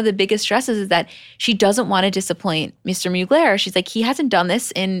really, like, one of the biggest stresses is that she doesn't want to disappoint Mr. Mugler. She's like, he hasn't done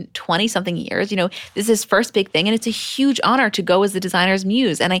this in 20-something years. You know, this is his first big thing and it's a huge honor to go as the designer's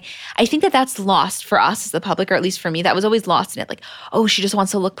muse. And I think that that's lost for us as the public, or at least for me. That was always lost in it. Like, oh, she just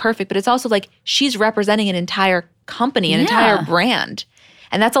wants to look perfect. But it's also like she's representing an entire company, an entire brand.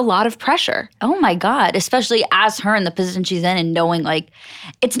 And that's a lot of pressure. Oh my God, especially as her in the position she's in and knowing, like,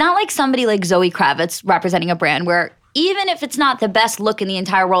 it's not like somebody like Zoe Kravitz representing a brand where even if it's not the best look in the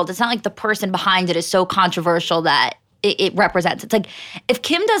entire world, it's not like the person behind it is so controversial that it represents. It's like if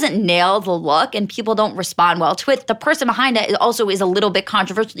Kim doesn't nail the look and people don't respond well to it, the person behind it also is a little bit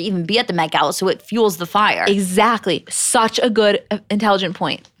controversial to even be at the Met Gala, so it fuels the fire. Exactly. Such a good, intelligent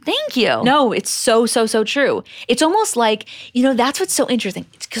point. Thank you. No, it's so true. It's almost like, you know, that's what's so interesting.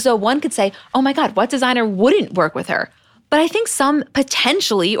 Because so one could say, oh my God, what designer wouldn't work with her? But I think some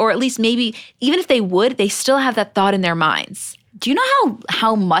potentially, or at least maybe, even if they would, they still have that thought in their minds. Do you know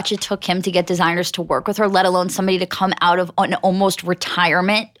how much it took him to get designers to work with her, let alone somebody to come out of an almost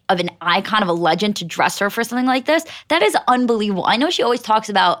retirement of an icon, of a legend, to dress her for something like this? That is unbelievable. I know she always talks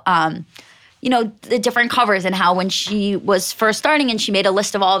about you know, the different covers and how when she was first starting and she made a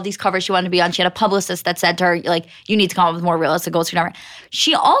list of all of these covers she wanted to be on, she had a publicist that said to her, like, you need to come up with more realistic goals.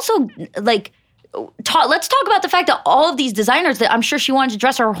 She also, like, let's talk about the fact that all of these designers that I'm sure she wanted to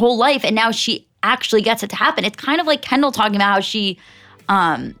dress her whole life and now she actually gets it to happen. It's kind of like Kendall talking about how she,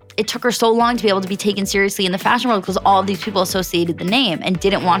 it took her so long to be able to be taken seriously in the fashion world because all of these people associated the name and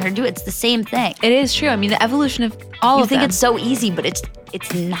didn't want her to do it. It's the same thing. It is true. I mean, the evolution of all of them. You think it's so easy, but it's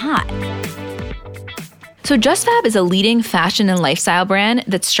not. So JustFab is a leading fashion and lifestyle brand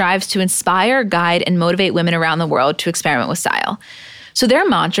that strives to inspire, guide, and motivate women around the world to experiment with style. So their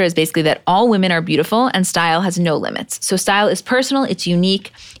mantra is basically that all women are beautiful and style has no limits. So style is personal, it's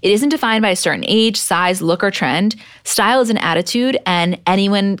unique. It isn't defined by a certain age, size, look, or trend. Style is an attitude and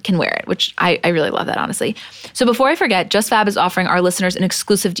anyone can wear it, which I really love that, honestly. So before I forget, JustFab is offering our listeners an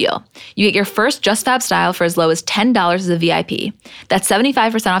exclusive deal. You get your first JustFab style for as low as $10 as a VIP. That's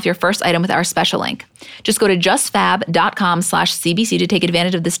 75% off your first item with our special link. Just go to justfab.com/CBC to take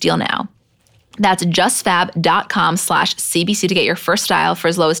advantage of this deal now. That's justfab.com/CBC to get your first style for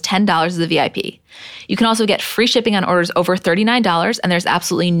as low as $10 as a VIP. You can also get free shipping on orders over $39, and there's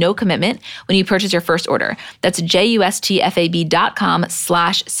absolutely no commitment when you purchase your first order. That's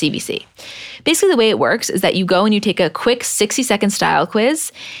justfab.com/CBC. Basically, the way it works is that you go and you take a quick 60-second style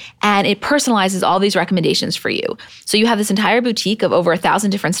quiz, and it personalizes all these recommendations for you. So you have this entire boutique of over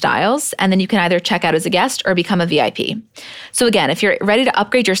 1,000 different styles, and then you can either check out as a guest or become a VIP. So again, if you're ready to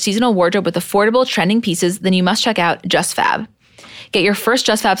upgrade your seasonal wardrobe with affordable, trending pieces, then you must check out JustFab. Get your first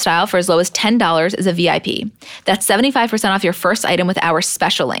JustFab style for as low as $10 as a VIP. That's 75% off your first item with our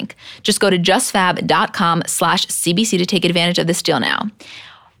special link. Just go to justfab.com/CBC to take advantage of this deal now.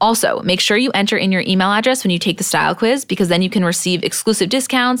 Also, make sure you enter in your email address when you take the style quiz, because then you can receive exclusive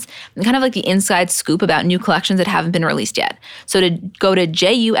discounts and kind of like the inside scoop about new collections that haven't been released yet. So to go to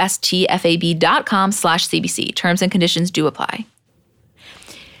justfab.com/CBC. Terms and conditions do apply.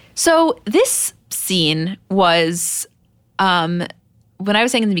 So this scene was, when I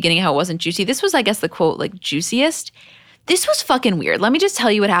was saying in the beginning how it wasn't juicy, this was, I guess, the quote, like, juiciest. This was fucking weird. Let me just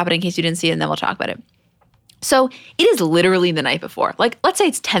tell you what happened in case you didn't see it, and then we'll talk about it. So it is literally the night before. Like, let's say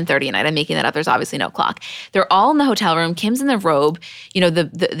it's 10:30 at night. I'm making that up. There's obviously no clock. They're all in the hotel room. Kim's in the robe. You know, the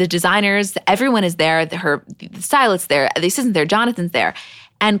designers, everyone is there. The stylist's there. The assistant there. Jonathan's there.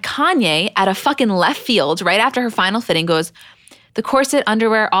 And Kanye, at a fucking left field, right after her final fitting, goes, the corset,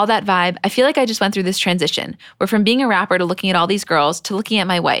 underwear, all that vibe. I feel like I just went through this transition where from being a rapper to looking at all these girls to looking at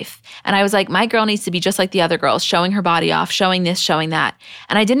my wife. And I was like, my girl needs to be just like the other girls, showing her body off, showing this, showing that.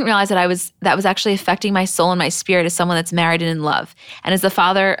 And I didn't realize that was actually affecting my soul and my spirit as someone that's married and in love and as the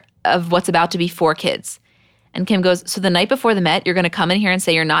father of what's about to be 4 kids. And Kim goes, so the night before the Met, you're going to come in here and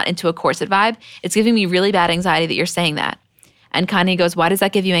say you're not into a corset vibe? It's giving me really bad anxiety that you're saying that. And Kanye goes, why does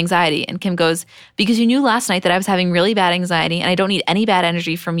that give you anxiety? And Kim goes, because you knew last night that I was having really bad anxiety and I don't need any bad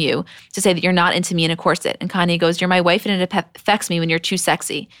energy from you to say that you're not into me in a corset. And Kanye goes, you're my wife and it affects me when you're too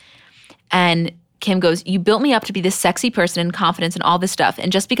sexy. And Kim goes, "You built me up to be this sexy person and confidence and all this stuff.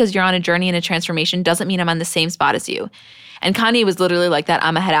 And just because you're on a journey and a transformation doesn't mean I'm on the same spot as you." And Kanye was literally like that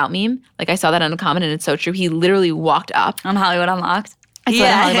 "I'm a head out" meme. Like I saw that on a comment and it's so true. He literally walked up. On Hollywood Unlocked? I saw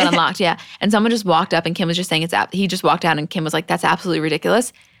that Hollywood Unlocked, yeah. And someone just walked up and Kim was just saying he just walked out and Kim was like, "That's absolutely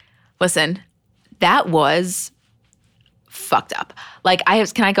ridiculous." Listen, that was fucked up. Like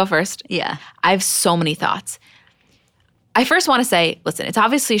can I go first? Yeah. I have so many thoughts. I first want to say, listen, it's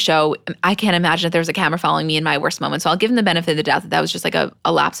obviously a show. I can't imagine if there was a camera following me in my worst moment. So I'll give him the benefit of the doubt that was just like a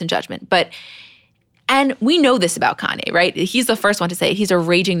lapse in judgment. And we know this about Kanye, right? He's the first one to say it. He's a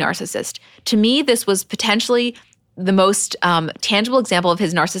raging narcissist. To me, this was potentially the most tangible example of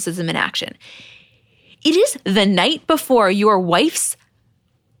his narcissism in action. It is the night before your wife's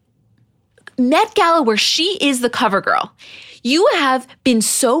Met Gala where she is the cover girl. You have been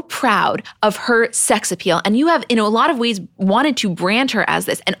so proud of her sex appeal and you have, in a lot of ways, wanted to brand her as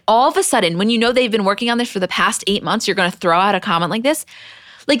this. And all of a sudden, when you know they've been working on this for the past 8 months, you're going to throw out a comment like this.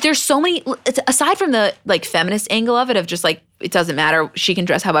 Like there's so many, aside from the like feminist angle of it, of just like, it doesn't matter, she can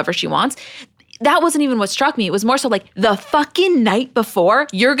dress however she wants. That wasn't even what struck me. It was more so like the fucking night before,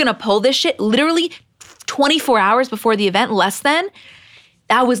 you're going to pull this shit literally 24 hours before the event, less than.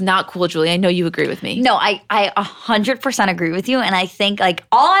 That was not cool, Julie. I know you agree with me. No, I 100% agree with you. And I think like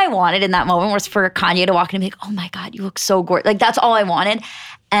all I wanted in that moment was for Kanye to walk in and be like, "Oh my God, you look so gorgeous." Like that's all I wanted.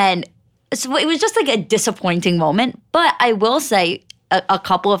 And so it was just like a disappointing moment. But I will say a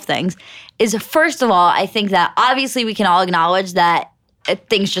couple of things is, first of all, I think that obviously we can all acknowledge that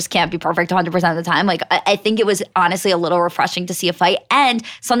things just can't be perfect 100% of the time. Like I think it was honestly a little refreshing to see a fight. And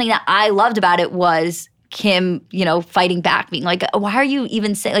something that I loved about it was Kim, fighting back, being like, "Why are you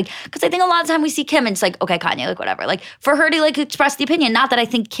even saying," like, because I think a lot of time we see Kim and it's like, "Okay, Kanye, like whatever." Like for her to like express the opinion, not that I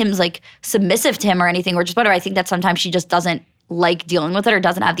think Kim's like submissive to him or anything or just whatever. I think that sometimes she just doesn't like dealing with it or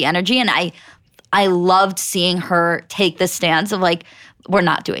doesn't have the energy. And I loved seeing her take this stance of like, "We're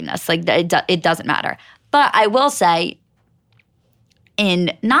not doing this. Like it doesn't matter." But I will say,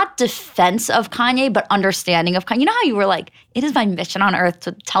 in not defense of Kanye, but understanding of Kanye. You know how you were like, "It is my mission on earth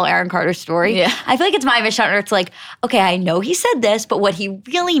to tell Aaron Carter's story." Yeah. I feel like it's my mission on earth to like, okay, I know he said this, but what he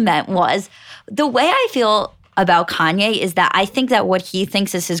really meant was, the way I feel about Kanye is that I think that what he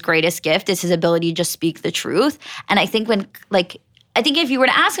thinks is his greatest gift is his ability to just speak the truth. And I think I think if you were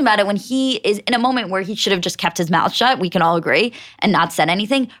to ask him about it when he is in a moment where he should have just kept his mouth shut, we can all agree, and not said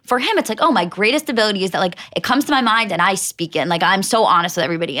anything. For him, it's like, "Oh, my greatest ability is that like it comes to my mind and I speak it. And like I'm so honest with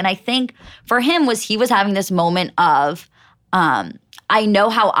everybody." And I think for him he was having this moment of, I know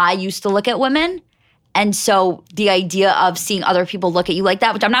how I used to look at women. And so the idea of seeing other people look at you like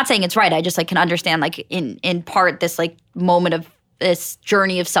that, which I'm not saying it's right. I just like can understand like in part this like moment of this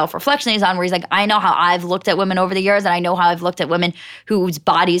journey of self-reflection he's on, where he's like, "I know how I've looked at women over the years, and I know how I've looked at women whose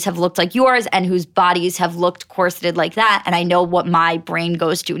bodies have looked like yours and whose bodies have looked corseted like that, and I know what my brain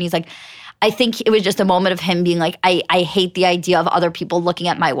goes to." And he's like, I think it was just a moment of him being like, I hate the idea of other people looking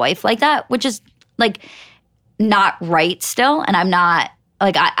at my wife like that, which is like not right still. And I'm not,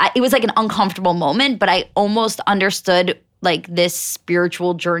 like, it was like an uncomfortable moment, but I almost understood like this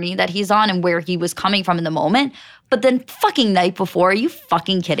spiritual journey that he's on and where he was coming from in the moment. But then fucking night before, are you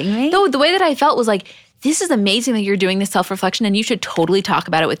fucking kidding me? No, the way that I felt was like, this is amazing that you're doing this self-reflection and you should totally talk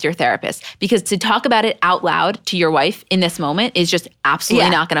about it with your therapist, because to talk about it out loud to your wife in this moment is just absolutely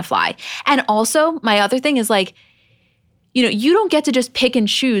not going to fly. And also, my other thing is like, you don't get to just pick and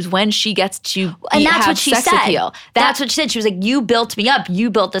choose when she gets to and that's what she sex said. appeal. That's what she said. She was like, "You built me up. You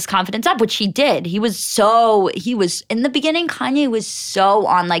built this confidence up," which he did. He was in the beginning, Kanye was so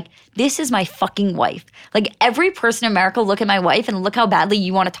on like, "This is my fucking wife." Like every person in America, look at my wife and look how badly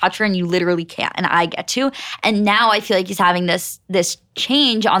you want to touch her and you literally can't. And I get to. And now I feel like he's having this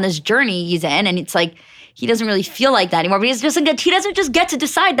change on this journey he's in. And it's like, he doesn't really feel like that anymore, but he doesn't just get to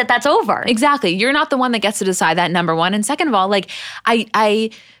decide that that's over. Exactly. You're not the one that gets to decide that, number one. And second of all, like,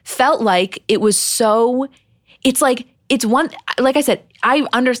 I felt like it was so, it's like, it's one, like I said, I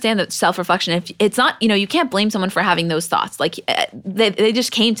understand that self-reflection, if it's not, you can't blame someone for having those thoughts. Like they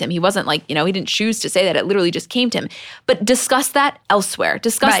just came to him. He wasn't like, he didn't choose to say that. It literally just came to him. But discuss that elsewhere.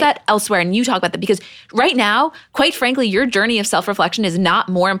 Discuss that elsewhere, and you talk about that, because right now, quite frankly, your journey of self-reflection is not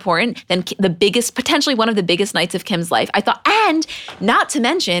more important than potentially one of the biggest nights of Kim's life, I thought. And not to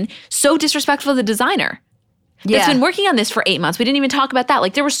mention, so disrespectful to the designer. That's been working on this for 8 months. We didn't even talk about that.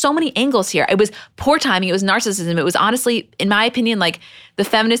 Like, there were so many angles here. It was poor timing. It was narcissism. It was honestly, in my opinion, like, the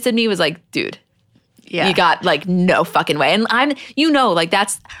feminist in me was like, dude, you got, like, no fucking way. And it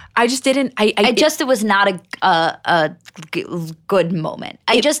was not a good moment.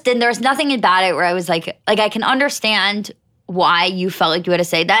 There was nothing about it where I was like I can understand why you felt like you had to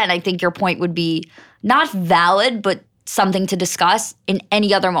say that. And I think your point would be not valid, but something to discuss in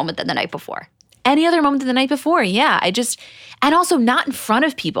any other moment than the night before. Any other moment than the night before, yeah. And also not in front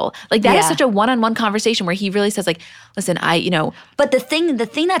of people. Like that is such a one-on-one conversation where he really says like, listen, But the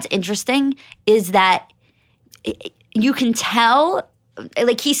thing that's interesting is that you can tell,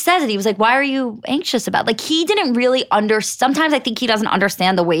 like he says it, he was like, why are you anxious about? Like he didn't really sometimes I think he doesn't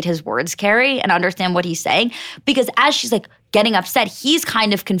understand the weight his words carry and understand what he's saying, because as she's like getting upset, he's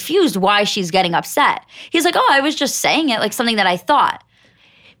kind of confused why she's getting upset. He's like, oh, I was just saying it like something that I thought.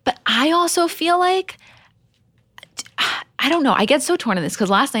 But I also feel like, I don't know, I get so torn in this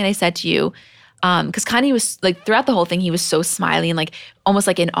because last night I said to you, because Kanye was like throughout the whole thing, he was so smiley and like almost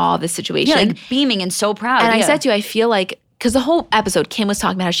like in awe of the situation. Yeah, like beaming and so proud. And I said to you, I feel like, because the whole episode, Kim was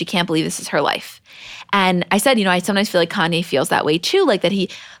talking about how she can't believe this is her life. And I said, I sometimes feel like Kanye feels that way too, like that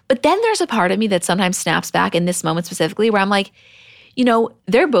but then there's a part of me that sometimes snaps back in this moment specifically where I'm like,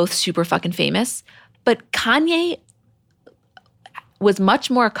 they're both super fucking famous, but Kanye was much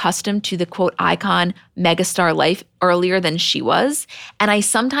more accustomed to the quote icon megastar life earlier than she was. And I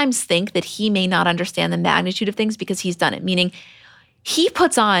sometimes think that he may not understand the magnitude of things because he's done it, meaning he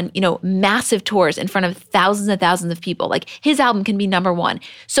puts on, massive tours in front of thousands and thousands of people. Like his album can be number one.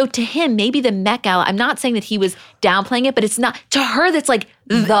 So to him, maybe the Met Gala, I'm not saying that he was downplaying it, but it's not, to her that's like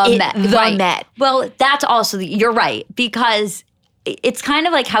the Met. Well, that's also, you're right, because it's kind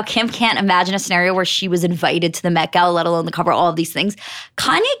of like how Kim can't imagine a scenario where she was invited to the Met Gala, let alone the cover, all of these things.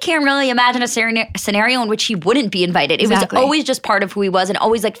 Kanye can't really imagine a scenario in which he wouldn't be invited. It was always just part of who he was and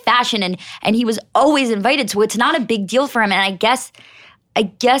always like fashion and he was always invited. So it's not a big deal for him. And I guess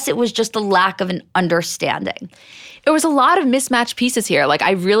it was just a lack of an understanding. There was a lot of mismatched pieces here. Like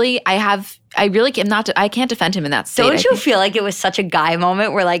I can't defend him in that state. Don't you feel like it was such a guy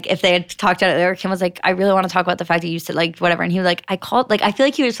moment where like if they had talked about it there, Kim was like, I really want to talk about the fact that you said like whatever. And he was like, I feel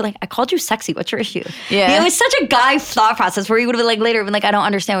like he was like, I called you sexy. What's your issue? Yeah. It was such a guy thought process where he would have like later been like, I don't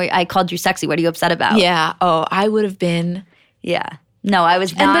understand why I called you sexy. What are you upset about? Yeah. Oh, I would have been. Yeah. No, I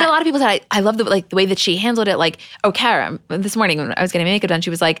was not. But a lot of people said, I love the way that she handled it. Like, Kara, this morning when I was getting my makeup done, she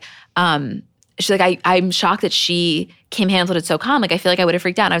was like, she's like, I'm shocked that Kim handled it so calm. Like, I feel like I would have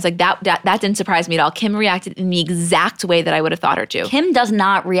freaked out. And I was like, that didn't surprise me at all. Kim reacted in the exact way that I would have thought her to. Kim does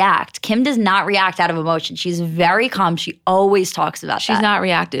not react. Kim does not react out of emotion. She's very calm. She always talks about She's not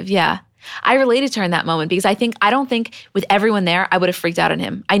reactive, yeah. I related to her in that moment because I don't think with everyone there, I would have freaked out on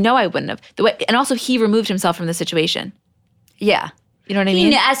him. I know I wouldn't have. And also, he removed himself from the situation. Yeah. You know what I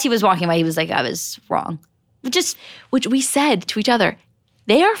mean? As he was walking away, he was like, I was wrong. Which we said to each other,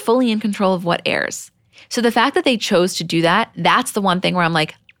 they are fully in control of what airs. So the fact that they chose to do that, that's the one thing where I'm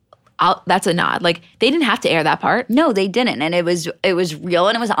like, that's a nod. Like they didn't have to air that part. No, they didn't. And it was real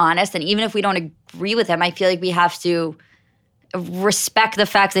and it was honest. And even if we don't agree with him, I feel like we have to respect the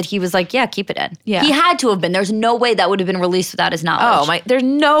fact that he was like, yeah, keep it in. Yeah. He had to have been. There's no way that would have been released without his knowledge. There's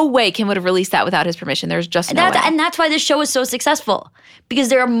no way Kim would have released that without his permission. There's just no way. And that's why this show is so successful. Because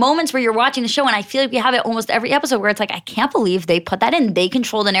there are moments where you're watching the show and I feel like we have it almost every episode where it's like, I can't believe they put that in. They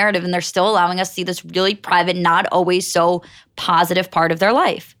control the narrative and they're still allowing us to see this really private, not always so positive part of their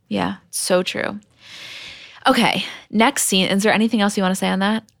life. Yeah, so true. Okay, next scene. Is there anything else you want to say on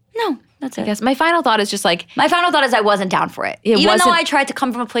that? No. That's it. I guess my final thought is just like... My final thought is I wasn't down for it. Even though I tried to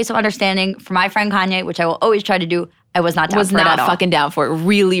come from a place of understanding for my friend Kanye, which I will always try to do, I was not down for it at all. Was not fucking down for it.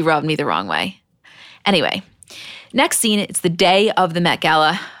 Really rubbed me the wrong way. Anyway, next scene, it's the day of the Met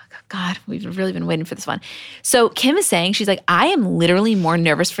Gala. God, we've really been waiting for this one. So Kim is saying, she's like, I am literally more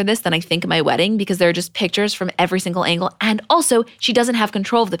nervous for this than I think of my wedding because there are just pictures from every single angle. And also, she doesn't have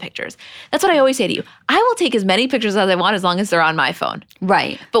control of the pictures. That's what I always say to you. I will take as many pictures as I want as long as they're on my phone.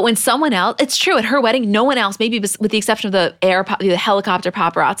 Right. But when someone else, it's true, at her wedding, no one else, maybe with the exception of the helicopter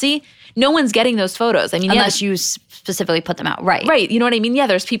paparazzi, no one's getting those photos. I mean, unless you specifically put them out. Right. Right. You know what I mean? Yeah,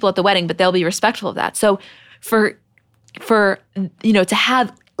 there's people at the wedding, but they'll be respectful of that. So for to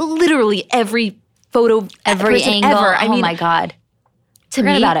have literally every photo, every angle. Ever. Oh my God.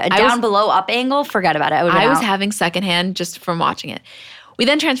 Forget about it. A down below up angle, forget about it. I was having secondhand just from watching it. We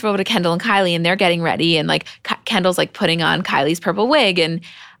then transfer over to Kendall and Kylie and they're getting ready and like Kendall's like putting on Kylie's purple wig and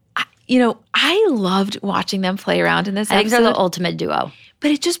I loved watching them play around in this episode. I think they're the ultimate duo. But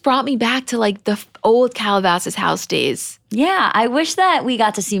it just brought me back to like the old Calabasas house days. Yeah, I wish that we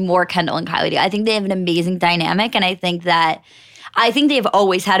got to see more Kendall and Kylie. I think they have an amazing dynamic and I think they've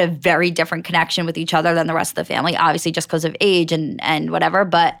always had a very different connection with each other than the rest of the family, obviously just because of age and whatever.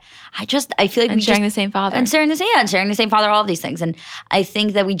 But I feel like sharing the same father. And sharing the same father, all of these things. And I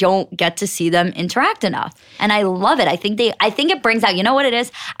think that we don't get to see them interact enough. And I love it. I think it brings out, you know what it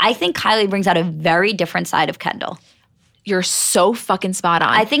is? I think Kylie brings out a very different side of Kendall. You're so fucking spot on.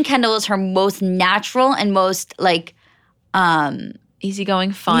 I think Kendall is her most natural and most like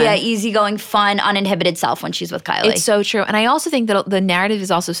easygoing, fun. Yeah, easygoing, fun, uninhibited self when she's with Kylie. It's so true. And I also think that the narrative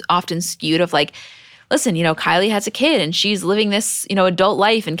is also often skewed of like, listen, Kylie has a kid and she's living this, adult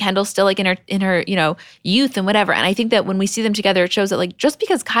life, and Kendall's still like in her, youth and whatever. And I think that when we see them together, it shows that like just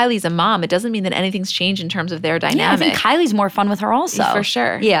because Kylie's a mom, it doesn't mean that anything's changed in terms of their dynamic. Yeah, I think Kylie's more fun with her also. For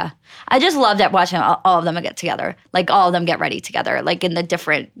sure. Yeah. I just love that watching all of them get together. Like all of them get ready together, like in the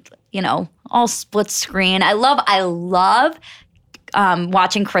different, all split screen. I love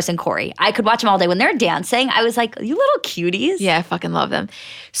watching Chris and Corey. I could watch them all day. When they're dancing, I was like, you little cuties. Yeah, I fucking love them.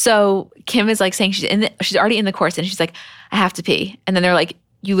 So Kim is like saying she's already in the chorus, and she's like, I have to pee. And then they're like,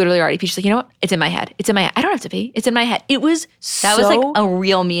 you literally already pee. She's like, you know what? It's in my head. It's in my head. I don't have to pee. It's in my head. It was That was like a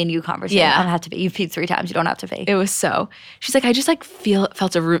real me and you conversation. Yeah. I don't have to pee. You've peed 3 times. You don't have to pee. It was so. She's like, I just like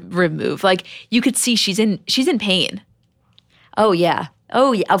felt a remove. Like you could see she's in pain. Oh yeah.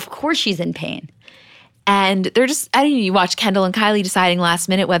 Of course she's in pain. And they're just, you watch Kendall and Kylie deciding last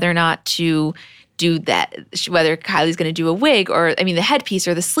minute whether or not to do that, whether Kylie's going to do a wig or, the headpiece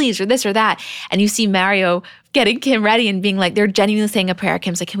or the sleeves or this or that. And you see Mario getting Kim ready and being like, they're genuinely saying a prayer.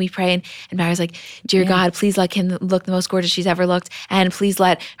 Kim's like, can we pray? And Mario's like, dear God, please let Kim look the most gorgeous she's ever looked. And please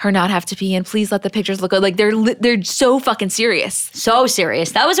let her not have to pee. And please let the pictures look good. Like they're so fucking serious. So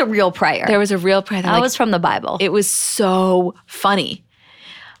serious. That was a real prayer. There was a real prayer. That was from the Bible. It was so funny.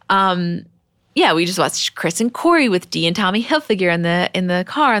 Yeah, we just watched Chris and Corey with Dee and Tommy Hilfiger in the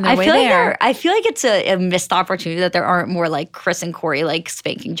car on their way there. I feel like it's a missed opportunity that there aren't more like Chris and Corey like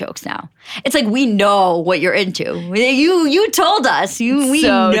spanking jokes now. It's like we know what you're into. You told us. We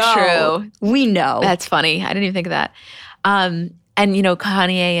so know. True. We know. That's funny. I didn't even think of that. And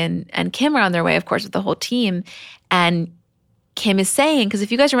Kanye and Kim are on their way, of course, with the whole team. And Kim is saying, because if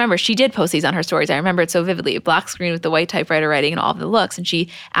you guys remember, she did post these on her stories. I remember it so vividly, a black screen with the white typewriter writing and all of the looks. And she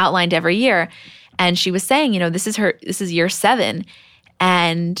outlined every year. And she was saying, this is year 7.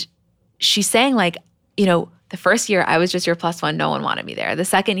 And she's saying like, the first year I was just your +1. No one wanted me there. The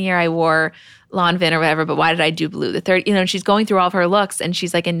second year I wore lawn vin or whatever, but why did I do blue? The third, and she's going through all of her looks and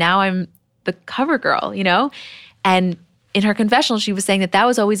she's like, and now I'm the cover girl, And in her confessional, she was saying that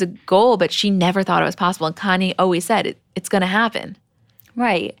was always a goal, but she never thought it was possible. And Kanye always said it's going to happen.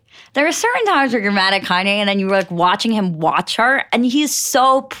 Right. There are certain times where you're mad at Kanye and then you're like watching him watch her and he's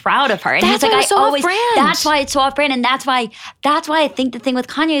so proud of her. And that's he's like, so off-brand. That's why it's so off-brand. And that's why I think the thing with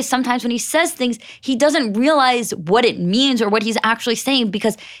Kanye is sometimes when he says things, he doesn't realize what it means or what he's actually saying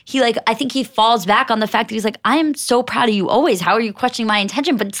because I think he falls back on the fact that he's like, I am so proud of you always. How are you questioning my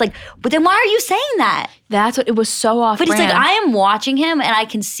intention? But it's like, but then why are you saying that? That's what it was so off-brand. But he's like, I am watching him and I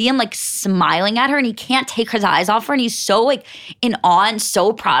can see him like smiling at her and he can't take his eyes off her and he's so like in awe and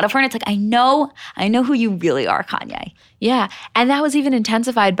so proud of her. And it's like, I know who you really are, Kanye. Yeah. And that was even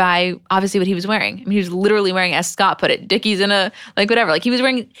intensified by obviously what he was wearing. He was literally wearing, as Scott put it, Dickies in a, like whatever. Like he was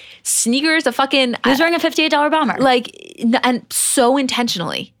wearing sneakers, He was wearing a $58 bomber. And so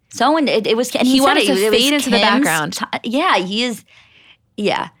intentionally. It was, and he wanted to fade into the background. Yeah, he is,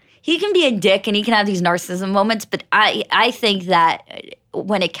 yeah. He can be a dick and he can have these narcissism moments, but I think that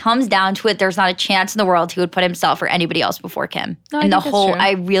when it comes down to it, there's not a chance in the world he would put himself or anybody else before Kim. No, and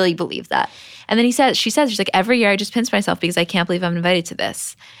I really believe that. And then she says, she's like, every year I just pinch myself because I can't believe I'm invited to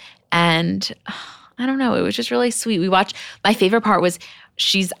this. And I don't know, it was just really sweet. We watched, my favorite part was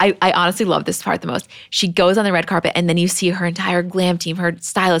I honestly love this part the most. She goes on the red carpet and then you see her entire glam team, her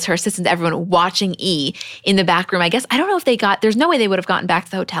stylists, her assistants, everyone watching E in the back room. I guess, I don't know if there's no way they would have gotten back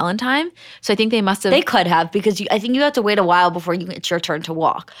to the hotel in time. So I think they must have. They could have because I think you have to wait a while before it's your turn to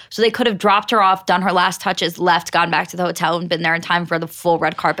walk. So they could have dropped her off, done her last touches, left, gone back to the hotel and been there in time for the full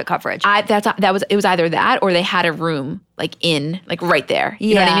red carpet coverage. It was either that or they had a room like right there.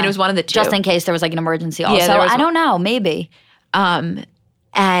 You know what I mean? It was one of the two. Just in case there was like an emergency also. Yeah, I don't know, maybe.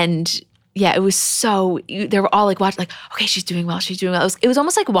 And yeah, it was so, they were all like watching, like, okay, she's doing well. It was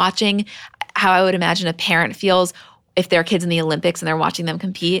almost like watching how I would imagine a parent feels if their kid's in the Olympics and they're watching them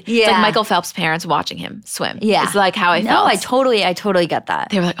compete. Yeah. It's like Michael Phelps' parents watching him swim. Yeah. It's like how I felt. No, I totally get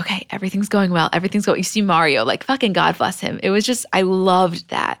that. They were like, okay, everything's going well. You see Mario, like fucking God bless him. It was just, I loved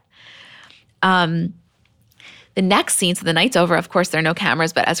that. The next scene, so the night's over. Of course, there are no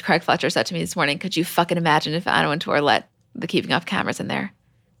cameras, but as Craig Fletcher said to me this morning, could you fucking imagine if Anna Wintour let the keeping off cameras in there?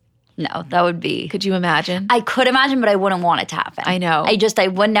 No, that would be. Could you imagine? I could imagine, but I wouldn't want it to happen. I know. I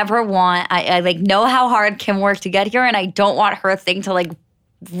would never want. I like know how hard Kim worked to get here, and I don't want her thing to like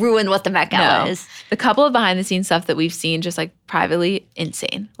ruin what the Met Gala is. The couple of behind the scenes stuff that we've seen, just like privately,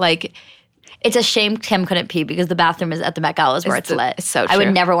 insane. Like It's a shame Kim couldn't pee because the bathroom is at the Met Gala is where it's lit. It's so I would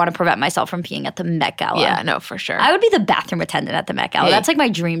true. never want to prevent myself from peeing at the Met Gala. Yeah, no, for sure. I would be the bathroom attendant at the Met Gala. Hey, That's like my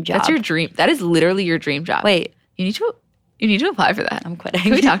dream job. That's your dream. That is literally your dream job. Wait. You need to apply for that. I'm quitting.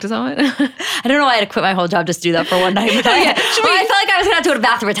 Can we talk to someone? I don't know why I had to quit my whole job just to do that for one night. But I felt like I was going to have to go to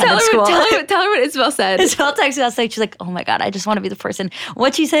bathroom attendant school. Tell her what Isabel said. Isabel texted me last night. She's like, oh my God, I just want to be the person.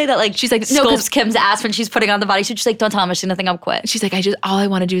 What'd she say? That like, she's like, no, sculpts Kim's ass when she's putting on the body. She's like, don't tell him. She's going to think I'm quit. She's like, all I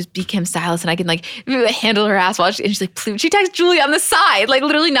want to do is be Kim's stylist and I can like handle her ass while and she's like, please. She texts Julie on the side, like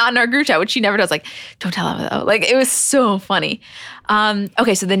literally not in our group chat, which she never does. Like, don't tell him though. Like, it was so funny.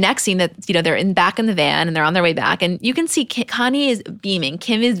 Okay, so the next scene that, they're back in the van and they're on their way back and you can see Kanye is beaming.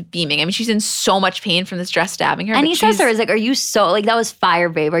 Kim is beaming. I mean, she's in so much pain from this dress stabbing her. And he says to her, he's like, are you so, like, that was fire,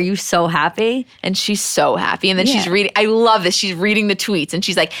 babe. Are you so happy? And she's so happy. And then she's reading, I love this. She's reading the tweets and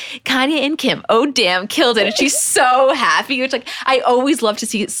she's like, Kanye and Kim, oh damn, killed it. And she's so happy. Which like, I always love to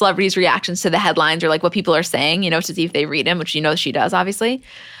see celebrities' reactions to the headlines or like what people are saying, to see if they read them, which she does, obviously.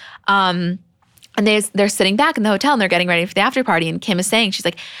 And they're sitting back in the hotel and they're getting ready for the after party. And Kim is saying, she's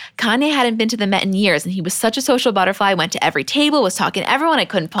like, Kanye hadn't been to the Met in years. And he was such a social butterfly, went to every table, was talking to everyone. I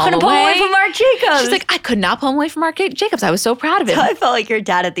couldn't pull him away from Marc Jacobs. She's like, I could not pull him away from Marc Jacobs. I was so proud of him. So I felt like your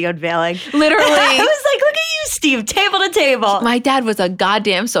dad at the unveiling. Literally. I was like, look at you, Steve, table to table. My dad was a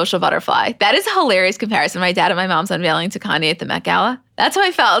goddamn social butterfly. That is a hilarious comparison. My dad at my mom's unveiling to Kanye at the Met Gala. That's how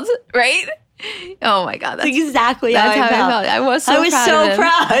I felt, right? Oh my God. That's exactly how I felt. I was so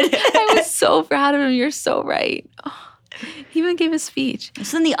proud. I was so proud of him. You're so right. Oh, he even gave a speech.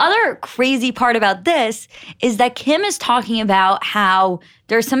 So then the other crazy part about this is that Kim is talking about how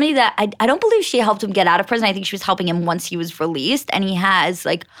there's somebody that I don't believe she helped him get out of prison. I think she was helping him once he was released. And he has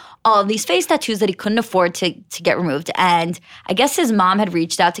like all of these face tattoos that he couldn't afford to get removed. And I guess his mom had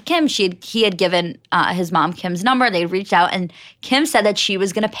reached out to Kim. He had given his mom Kim's number. They had reached out and Kim said that she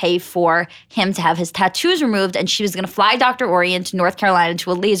was going to pay for him to have his tattoos removed and she was going to fly Dr. Orion to North Carolina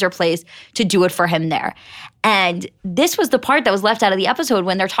to a laser place to do it for him there. And this was the part that was left out of the episode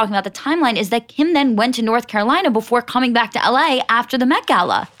when they're talking about the timeline is that Kim then went to North Carolina before coming back to LA after the Met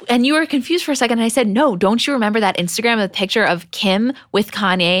Gala. And you were confused for a second. And I said, no, don't you remember that Instagram, the picture of Kim with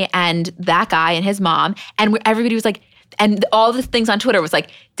Kanye and that guy and his mom? And everybody was like, and all the things on Twitter was like,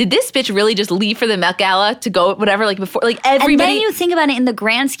 did this bitch really just leave for the Met Gala to go whatever, like before, like everybody. And then you think about it in the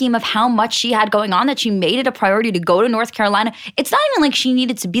grand scheme of how much she had going on that she made it a priority to go to North Carolina. It's not even like she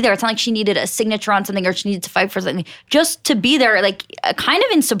needed to be there. It's not like she needed a signature on something or she needed to fight for something. Just to be there, like kind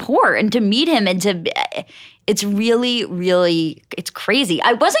of in support and to meet him and to, it's really, really, it's crazy.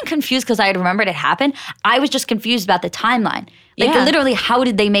 I wasn't confused because I had remembered it happened. I was just confused about the timeline. Like literally, how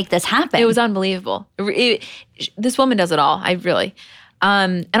did they make this happen? It was unbelievable. This woman does it all.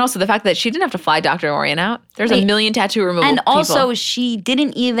 And also the fact that she didn't have to fly Dr. Orion out. There's a million tattoo removal And also people. she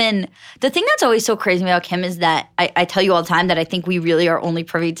didn't even, the thing that's always so crazy about Kim is that I tell you all the time that I think we really are only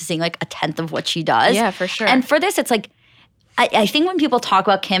privy to seeing like a tenth of what she does. Yeah, for sure. And for this, it's like, I think when people talk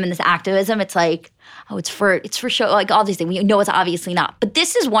about Kim and this activism, it's like, oh, it's for show, like all these things. We know it's obviously not. But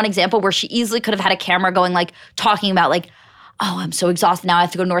this is one example where she easily could have had a camera going like talking about like, oh, I'm so exhausted now. I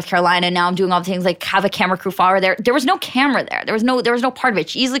have to go to North Carolina. And now I'm doing all the things like have a camera crew follow her there. There was no camera there. There was no part of it.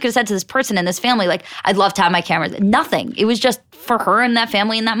 She easily could have said to this person and this family, like, I'd love to have my camera. Nothing. It was just for her and that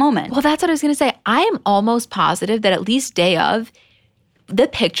family in that moment. Well, that's what I was going to say. I am almost positive that at least day of, the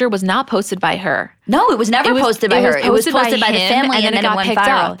picture was not posted by her. No, it was never posted by her. It was posted by the family and then it went picked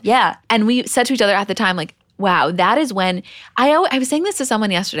viral. up. Yeah. And we said to each other at the time, like, wow, that is when I was saying this to someone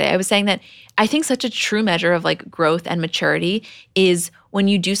yesterday. I was saying that I think such a true measure of like growth and maturity is when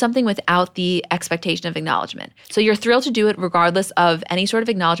you do something without the expectation of acknowledgement. So you're thrilled to do it regardless of any sort of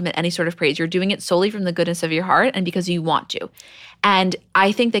acknowledgement, any sort of praise. You're doing it solely from the goodness of your heart and because you want to. And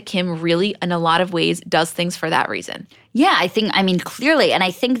I think that Kim really, in a lot of ways, does things for that reason. Yeah, clearly. And I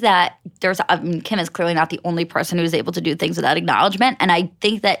think that Kim is clearly not the only person who is able to do things without acknowledgement. And I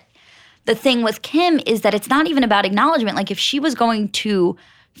think that the thing with Kim is that it's not even about acknowledgement. Like if she was going to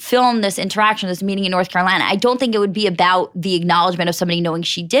film this interaction, this meeting in North Carolina, I don't think it would be about the acknowledgement of somebody knowing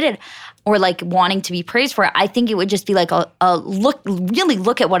she did it or like wanting to be praised for it. I think it would just be like a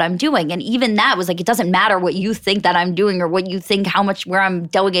look at what I'm doing. And even that was like, it doesn't matter what you think that I'm doing or what you think, where I'm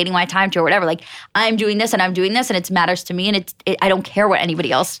delegating my time to or whatever. Like I'm doing this and it matters to me and I don't care what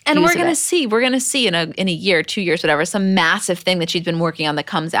anybody else And we're going to see in a year, 2 years, whatever, some massive thing that she's been working on that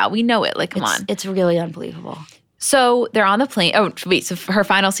comes out. We know it. Like, come on. It's really unbelievable. So they're on the plane. Oh, wait. So her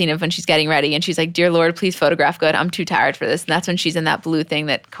final scene of when she's getting ready and she's like, dear Lord, please photograph good. I'm too tired for this. And that's when she's in that blue thing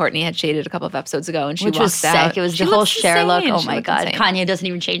that Courtney had shaded a couple of episodes ago. And Which was sick. Out. It was the whole Cher look. Oh my God. Insane. Kanye doesn't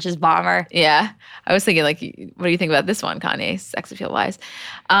even change his bomber. Yeah. I was thinking like, what do you think about this one, Kanye, sex appeal wise?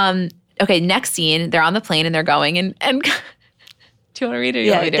 And Okay, next scene, they're on the plane and they're going and do you want to read it?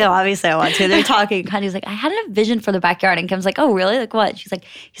 Yeah, no, obviously I want to. They're talking. Kanye's like, I had a vision for the backyard. And Kim's like, oh, really? Like what? He's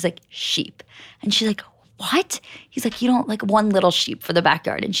like, sheep. And she's like, what? He's like, you don't like one little sheep for the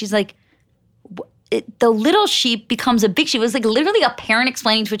backyard. And she's like, the little sheep becomes a big sheep. It was like literally a parent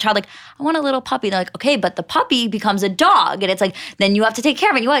explaining to a child, like, I want a little puppy. And they're like, okay, but the puppy becomes a dog. And it's like, then you have to take care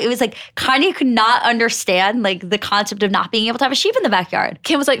of it. It was like Kanye could not understand like the concept of not being able to have a sheep in the backyard.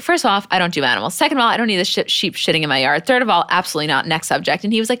 Kim was like, first off, I don't do animals. Second of all, I don't need the sheep shitting in my yard. Third of all, absolutely not. Next subject.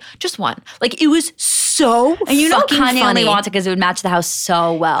 And he was like, just one. Like it was so And you know fucking Kanye funny. only wants it because it would match the house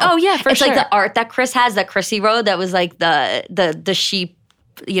so well. Oh yeah, for it's sure. like the art that Chris has, that Chrissy wrote, that was like the sheep,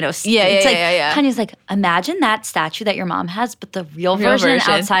 Yeah. Kanye's like, imagine that statue that your mom has, but the real version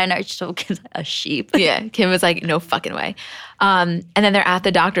outside and it's so a sheep. Yeah. Kim was like, no fucking way. And then they're at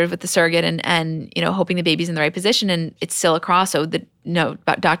the doctor with the surrogate and hoping the baby's in the right position, and it's still across. So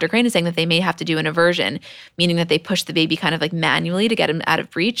Dr. Crane is saying that they may have to do an aversion, meaning that they push the baby kind of like manually to get him out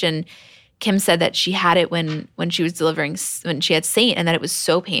of reach. And Kim said that she had it when she was delivering, when she had Saint, and that it was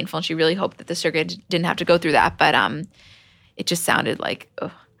so painful. And she really hoped that the surrogate didn't have to go through that. But it just sounded like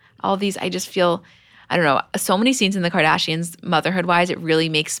all these, I just feel, I don't know, so many scenes in the Kardashians motherhood-wise, it really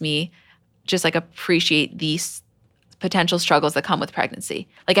makes me just like appreciate these potential struggles that come with pregnancy.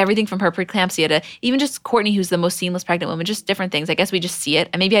 Like everything from her preeclampsia to even just Kourtney, who's the most seamless pregnant woman, just different things. I guess we just see it.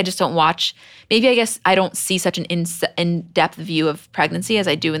 And maybe I just don't watch, I guess I don't see such an in-depth view of pregnancy as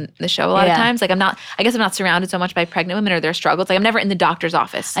I do in the show a lot of times. Like I'm not surrounded so much by pregnant women or their struggles. Like I'm never in the doctor's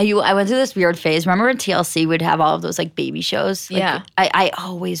office. I went through this weird phase. Remember when TLC would have all of those like baby shows? Like, yeah. I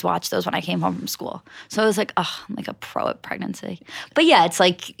always watched those when I came home from school. So I was like, oh, I'm like a pro at pregnancy. But yeah,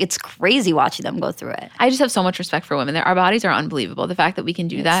 it's crazy watching them go through it. I just have so much respect for women. Our bodies are unbelievable. The fact that we can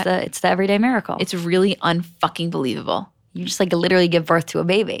do that. It's the everyday miracle. It's really unfucking believable. You just like literally give birth to a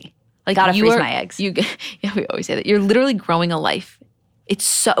baby. Like gotta freeze my eggs. Yeah, we always say that. You're literally growing a life. It's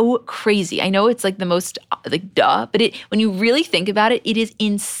so crazy. I know it's like the most like duh, but when you really think about it, it is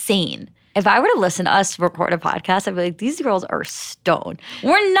insane. If I were to listen to us record a podcast, I'd be like, these girls are stoned.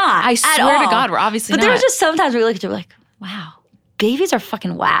 We're not. I swear to God, we're obviously not. But not. there's just sometimes we look at you like, wow. Babies are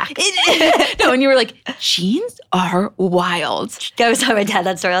fucking whack. No, and you were like, genes are wild. I was telling my dad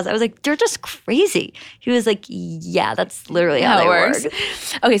that story. I was like, they're just crazy. He was like, yeah, that's literally how they work.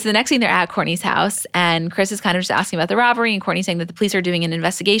 Okay, so the next scene, they're at Kourtney's house, and Chris is kind of just asking about the robbery, and Kourtney's saying that the police are doing an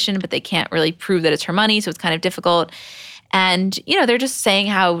investigation, but they can't really prove that it's her money, so it's kind of difficult. And, they're just saying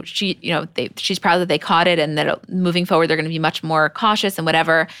how she's proud that they caught it and that moving forward, they're going to be much more cautious and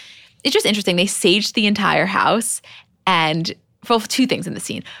whatever. It's just interesting. They saged the entire house, and well, two things in the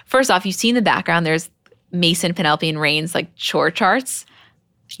scene. First off, you see in the background, there's Mason, Penelope, and Rain's like chore charts.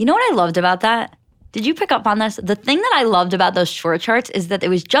 You know what I loved about that? Did you pick up on this? The thing that I loved about those chore charts is that it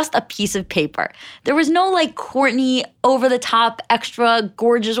was just a piece of paper. There was no like Kourtney over the top, extra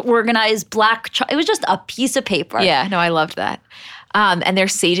gorgeous, organized black chart. It was just a piece of paper. Yeah, no, I loved that. And they're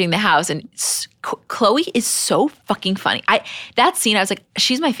saging the house, and Khloe is so fucking funny. That scene, I was like,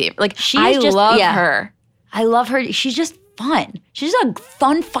 she's my favorite. Like, I love her. I love her. She's just fun. She's a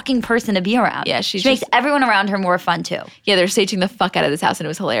fun fucking person to be around. Yeah, she makes everyone around her more fun too. Yeah, they're saging the fuck out of this house, and it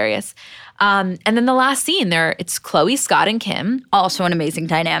was hilarious. And then the last scene, it's Khloe, Scott, and Kim. Also an amazing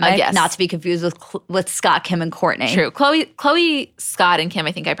dynamic. Yes. Not to be confused with Scott, Kim, and Kourtney. True. Khloe, Scott, and Kim,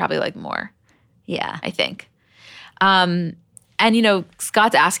 I think I probably like more. Yeah. I think. And,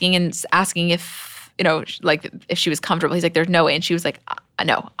 Scott's asking if, like if she was comfortable. He's like, there's no way. And she was like,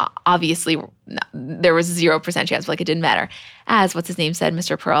 no, obviously there was 0% chance, but like it didn't matter. As what's his name said,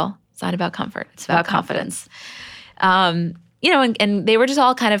 Mr. Pearl, it's not about comfort. It's about confidence. And they were just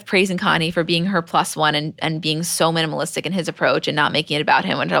all kind of praising Kanye for being her plus one and being so minimalistic in his approach and not making it about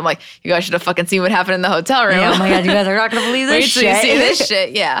him. And I'm like, you guys should have fucking seen what happened in the hotel room. Yeah, oh my God, you guys are not going to believe this shit. Wait till you see this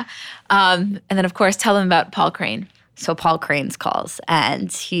shit, yeah. And then, of course, tell them about Paul Crane. So Paul Crane's calls,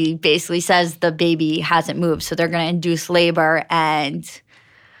 and he basically says the baby hasn't moved, so they're going to induce labor and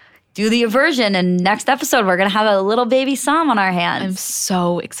do the aversion. And next episode, we're going to have a little baby Sam on our hands. I'm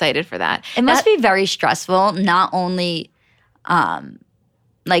so excited for that. It must be very stressful, not only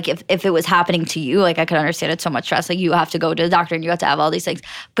like if it was happening to you, like I could understand it's so much stress. Like you have to go to the doctor and you have to have all these things.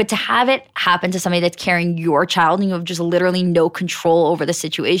 But to have it happen to somebody that's carrying your child and you have just literally no control over the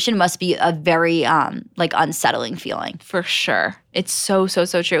situation must be a very like unsettling feeling. For sure. It's so, so,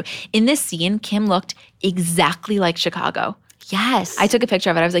 so true. In this scene, Kim looked exactly like Chicago. Yes. I took a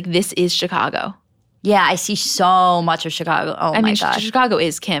picture of it. I was like, this is Chicago. Yeah, I see so much of Chicago. Oh my God. Chicago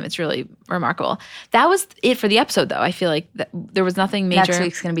is Kim. It's really remarkable. That was it for the episode, though. I feel like there was nothing major. Next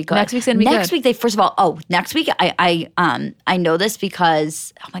week's gonna be good. Next week's gonna be good. Next week, first of all, next week I know this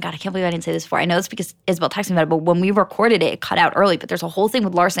because, oh my God, I can't believe I didn't say this before. I know this because Isabel texted me about it, but when we recorded it cut out early. But there's a whole thing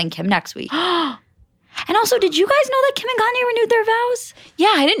with Larsa and Kim next week. And also, did you guys know that Kim and Kanye renewed their vows?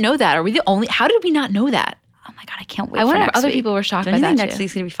 Yeah, I didn't know that. Are we the only? How did we not know that? Oh my God, I can't wait. I wonder for if other week. people were shocked Don't by you that think too. next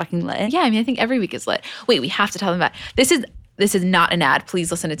week's gonna be fucking lit? Yeah, I mean, I think every week is lit. Wait, we have to tell them about this is not an ad. Please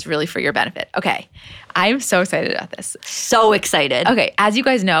listen. It's really for your benefit. Okay, I'm so excited about this. So excited. Okay, as you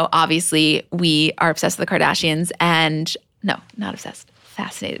guys know, obviously we are obsessed with the Kardashians, and no, not obsessed.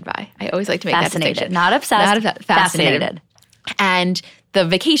 Fascinated by. I always like to make that distinction. Not obsessed. Fascinated. And the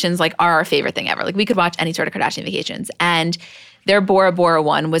vacations are our favorite thing ever. Like we could watch any sort of Kardashian vacations. And their Bora Bora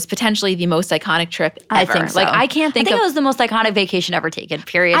one was potentially the most iconic trip ever. I think so. Like I think it was the most iconic vacation ever taken,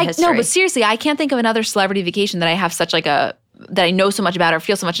 period, history. No, but seriously, I can't think of another celebrity vacation that I have such that I know so much about or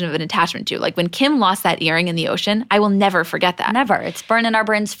feel so much of an attachment to. Like when Kim lost that earring in the ocean, I will never forget that. Never. It's burned in our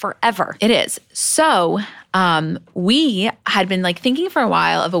brains forever. It is. So we had been thinking for a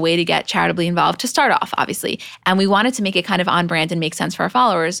while of a way to get charitably involved to start off, obviously. And we wanted to make it kind of on brand and make sense for our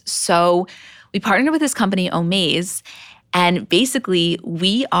followers. So we partnered with this company, Omaze. And basically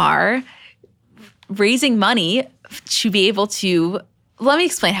we are raising money to be able to, let me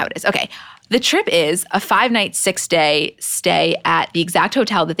explain how it is. Okay. The trip is a 5-night, 6-day stay at the exact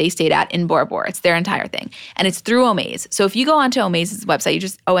hotel that they stayed at in Bora Bora. It's their entire thing. And it's through Omaze. So if you go onto Omaze's website, you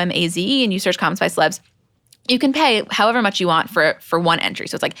just OMAZE and you search Comments by Celebs, you can pay however much you want for one entry.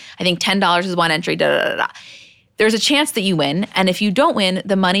 So it's I think $10 is one entry, There's a chance that you win. And if you don't win,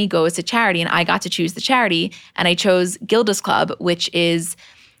 the money goes to charity. And I got to choose the charity. And I chose Gilda's Club, which is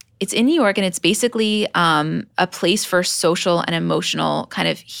it's in New York, and it's basically a place for social and emotional kind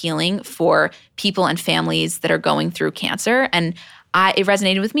of healing for people and families that are going through cancer. And it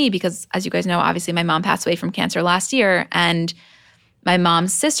resonated with me because, as you guys know, obviously my mom passed away from cancer last year. And my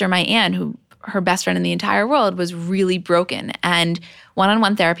mom's sister, my aunt, who her best friend in the entire world, was really broken. And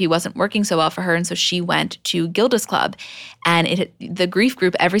one-on-one therapy wasn't working so well for her. And so she went to Gilda's Club. And the grief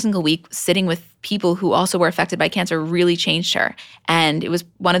group every single week, sitting with people who also were affected by cancer, really changed her. And it was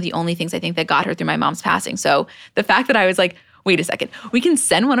one of the only things I think that got her through my mom's passing. So the fact that I was like, wait a second, we can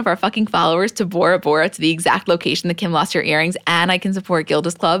send one of our fucking followers to Bora Bora, to the exact location that Kim lost her earrings, and I can support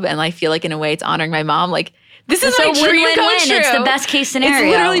Gilda's Club. And I feel like in a way it's honoring my mom. This is my dream come true. It's the best case scenario.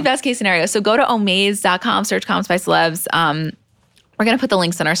 It's literally best case scenario. So go to omaze.com, search Comments by Celebs. We're going to put the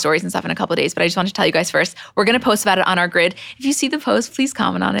links on our stories and stuff in a couple of days, but I just wanted to tell you guys first. We're going to post about it on our grid. If you see the post, please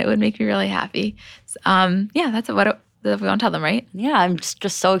comment on it. It would make me really happy. That's what we want to tell them, right? Yeah, I'm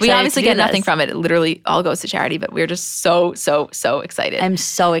just so excited. We obviously get nothing from it. It literally all goes to charity, but we're just so, so, so excited. I'm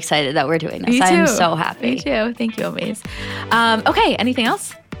so excited that we're doing this. Me too. I'm so happy. Me too. Thank you, Omaze. Okay, anything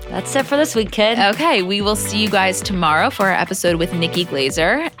else? That's it for this week, kid. Okay, we will see you guys tomorrow for our episode with Nikki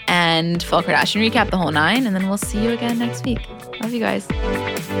Glazer and full Kardashian recap, the whole 9, and then we'll see you again next week. Love you guys.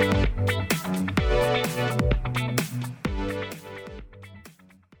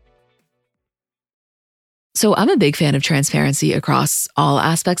 So I'm a big fan of transparency across all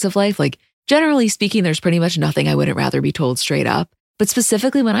aspects of life. Generally speaking, there's pretty much nothing I wouldn't rather be told straight up. But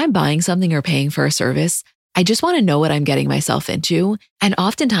specifically when I'm buying something or paying for a service, I just want to know what I'm getting myself into. And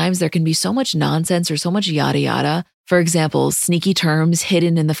oftentimes there can be so much nonsense or so much yada yada. For example, sneaky terms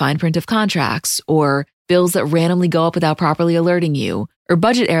hidden in the fine print of contracts, or bills that randomly go up without properly alerting you, or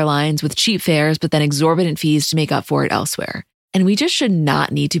budget airlines with cheap fares but then exorbitant fees to make up for it elsewhere. And we just should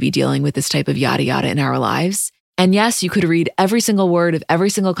not need to be dealing with this type of yada yada in our lives. And yes, you could read every single word of every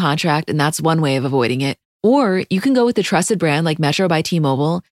single contract, and that's one way of avoiding it. Or you can go with a trusted brand like Metro by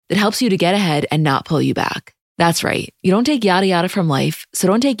T-Mobile that helps you to get ahead and not pull you back. That's right. You don't take yada yada from life, so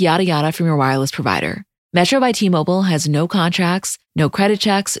don't take yada yada from your wireless provider. Metro by T-Mobile has no contracts, no credit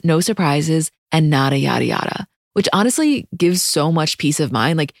checks, no surprises, and nada yada yada, which honestly gives so much peace of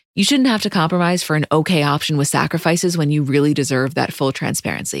mind. You shouldn't have to compromise for an okay option with sacrifices when you really deserve that full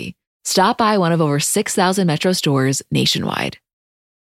transparency. Stop by one of over 6,000 Metro stores nationwide.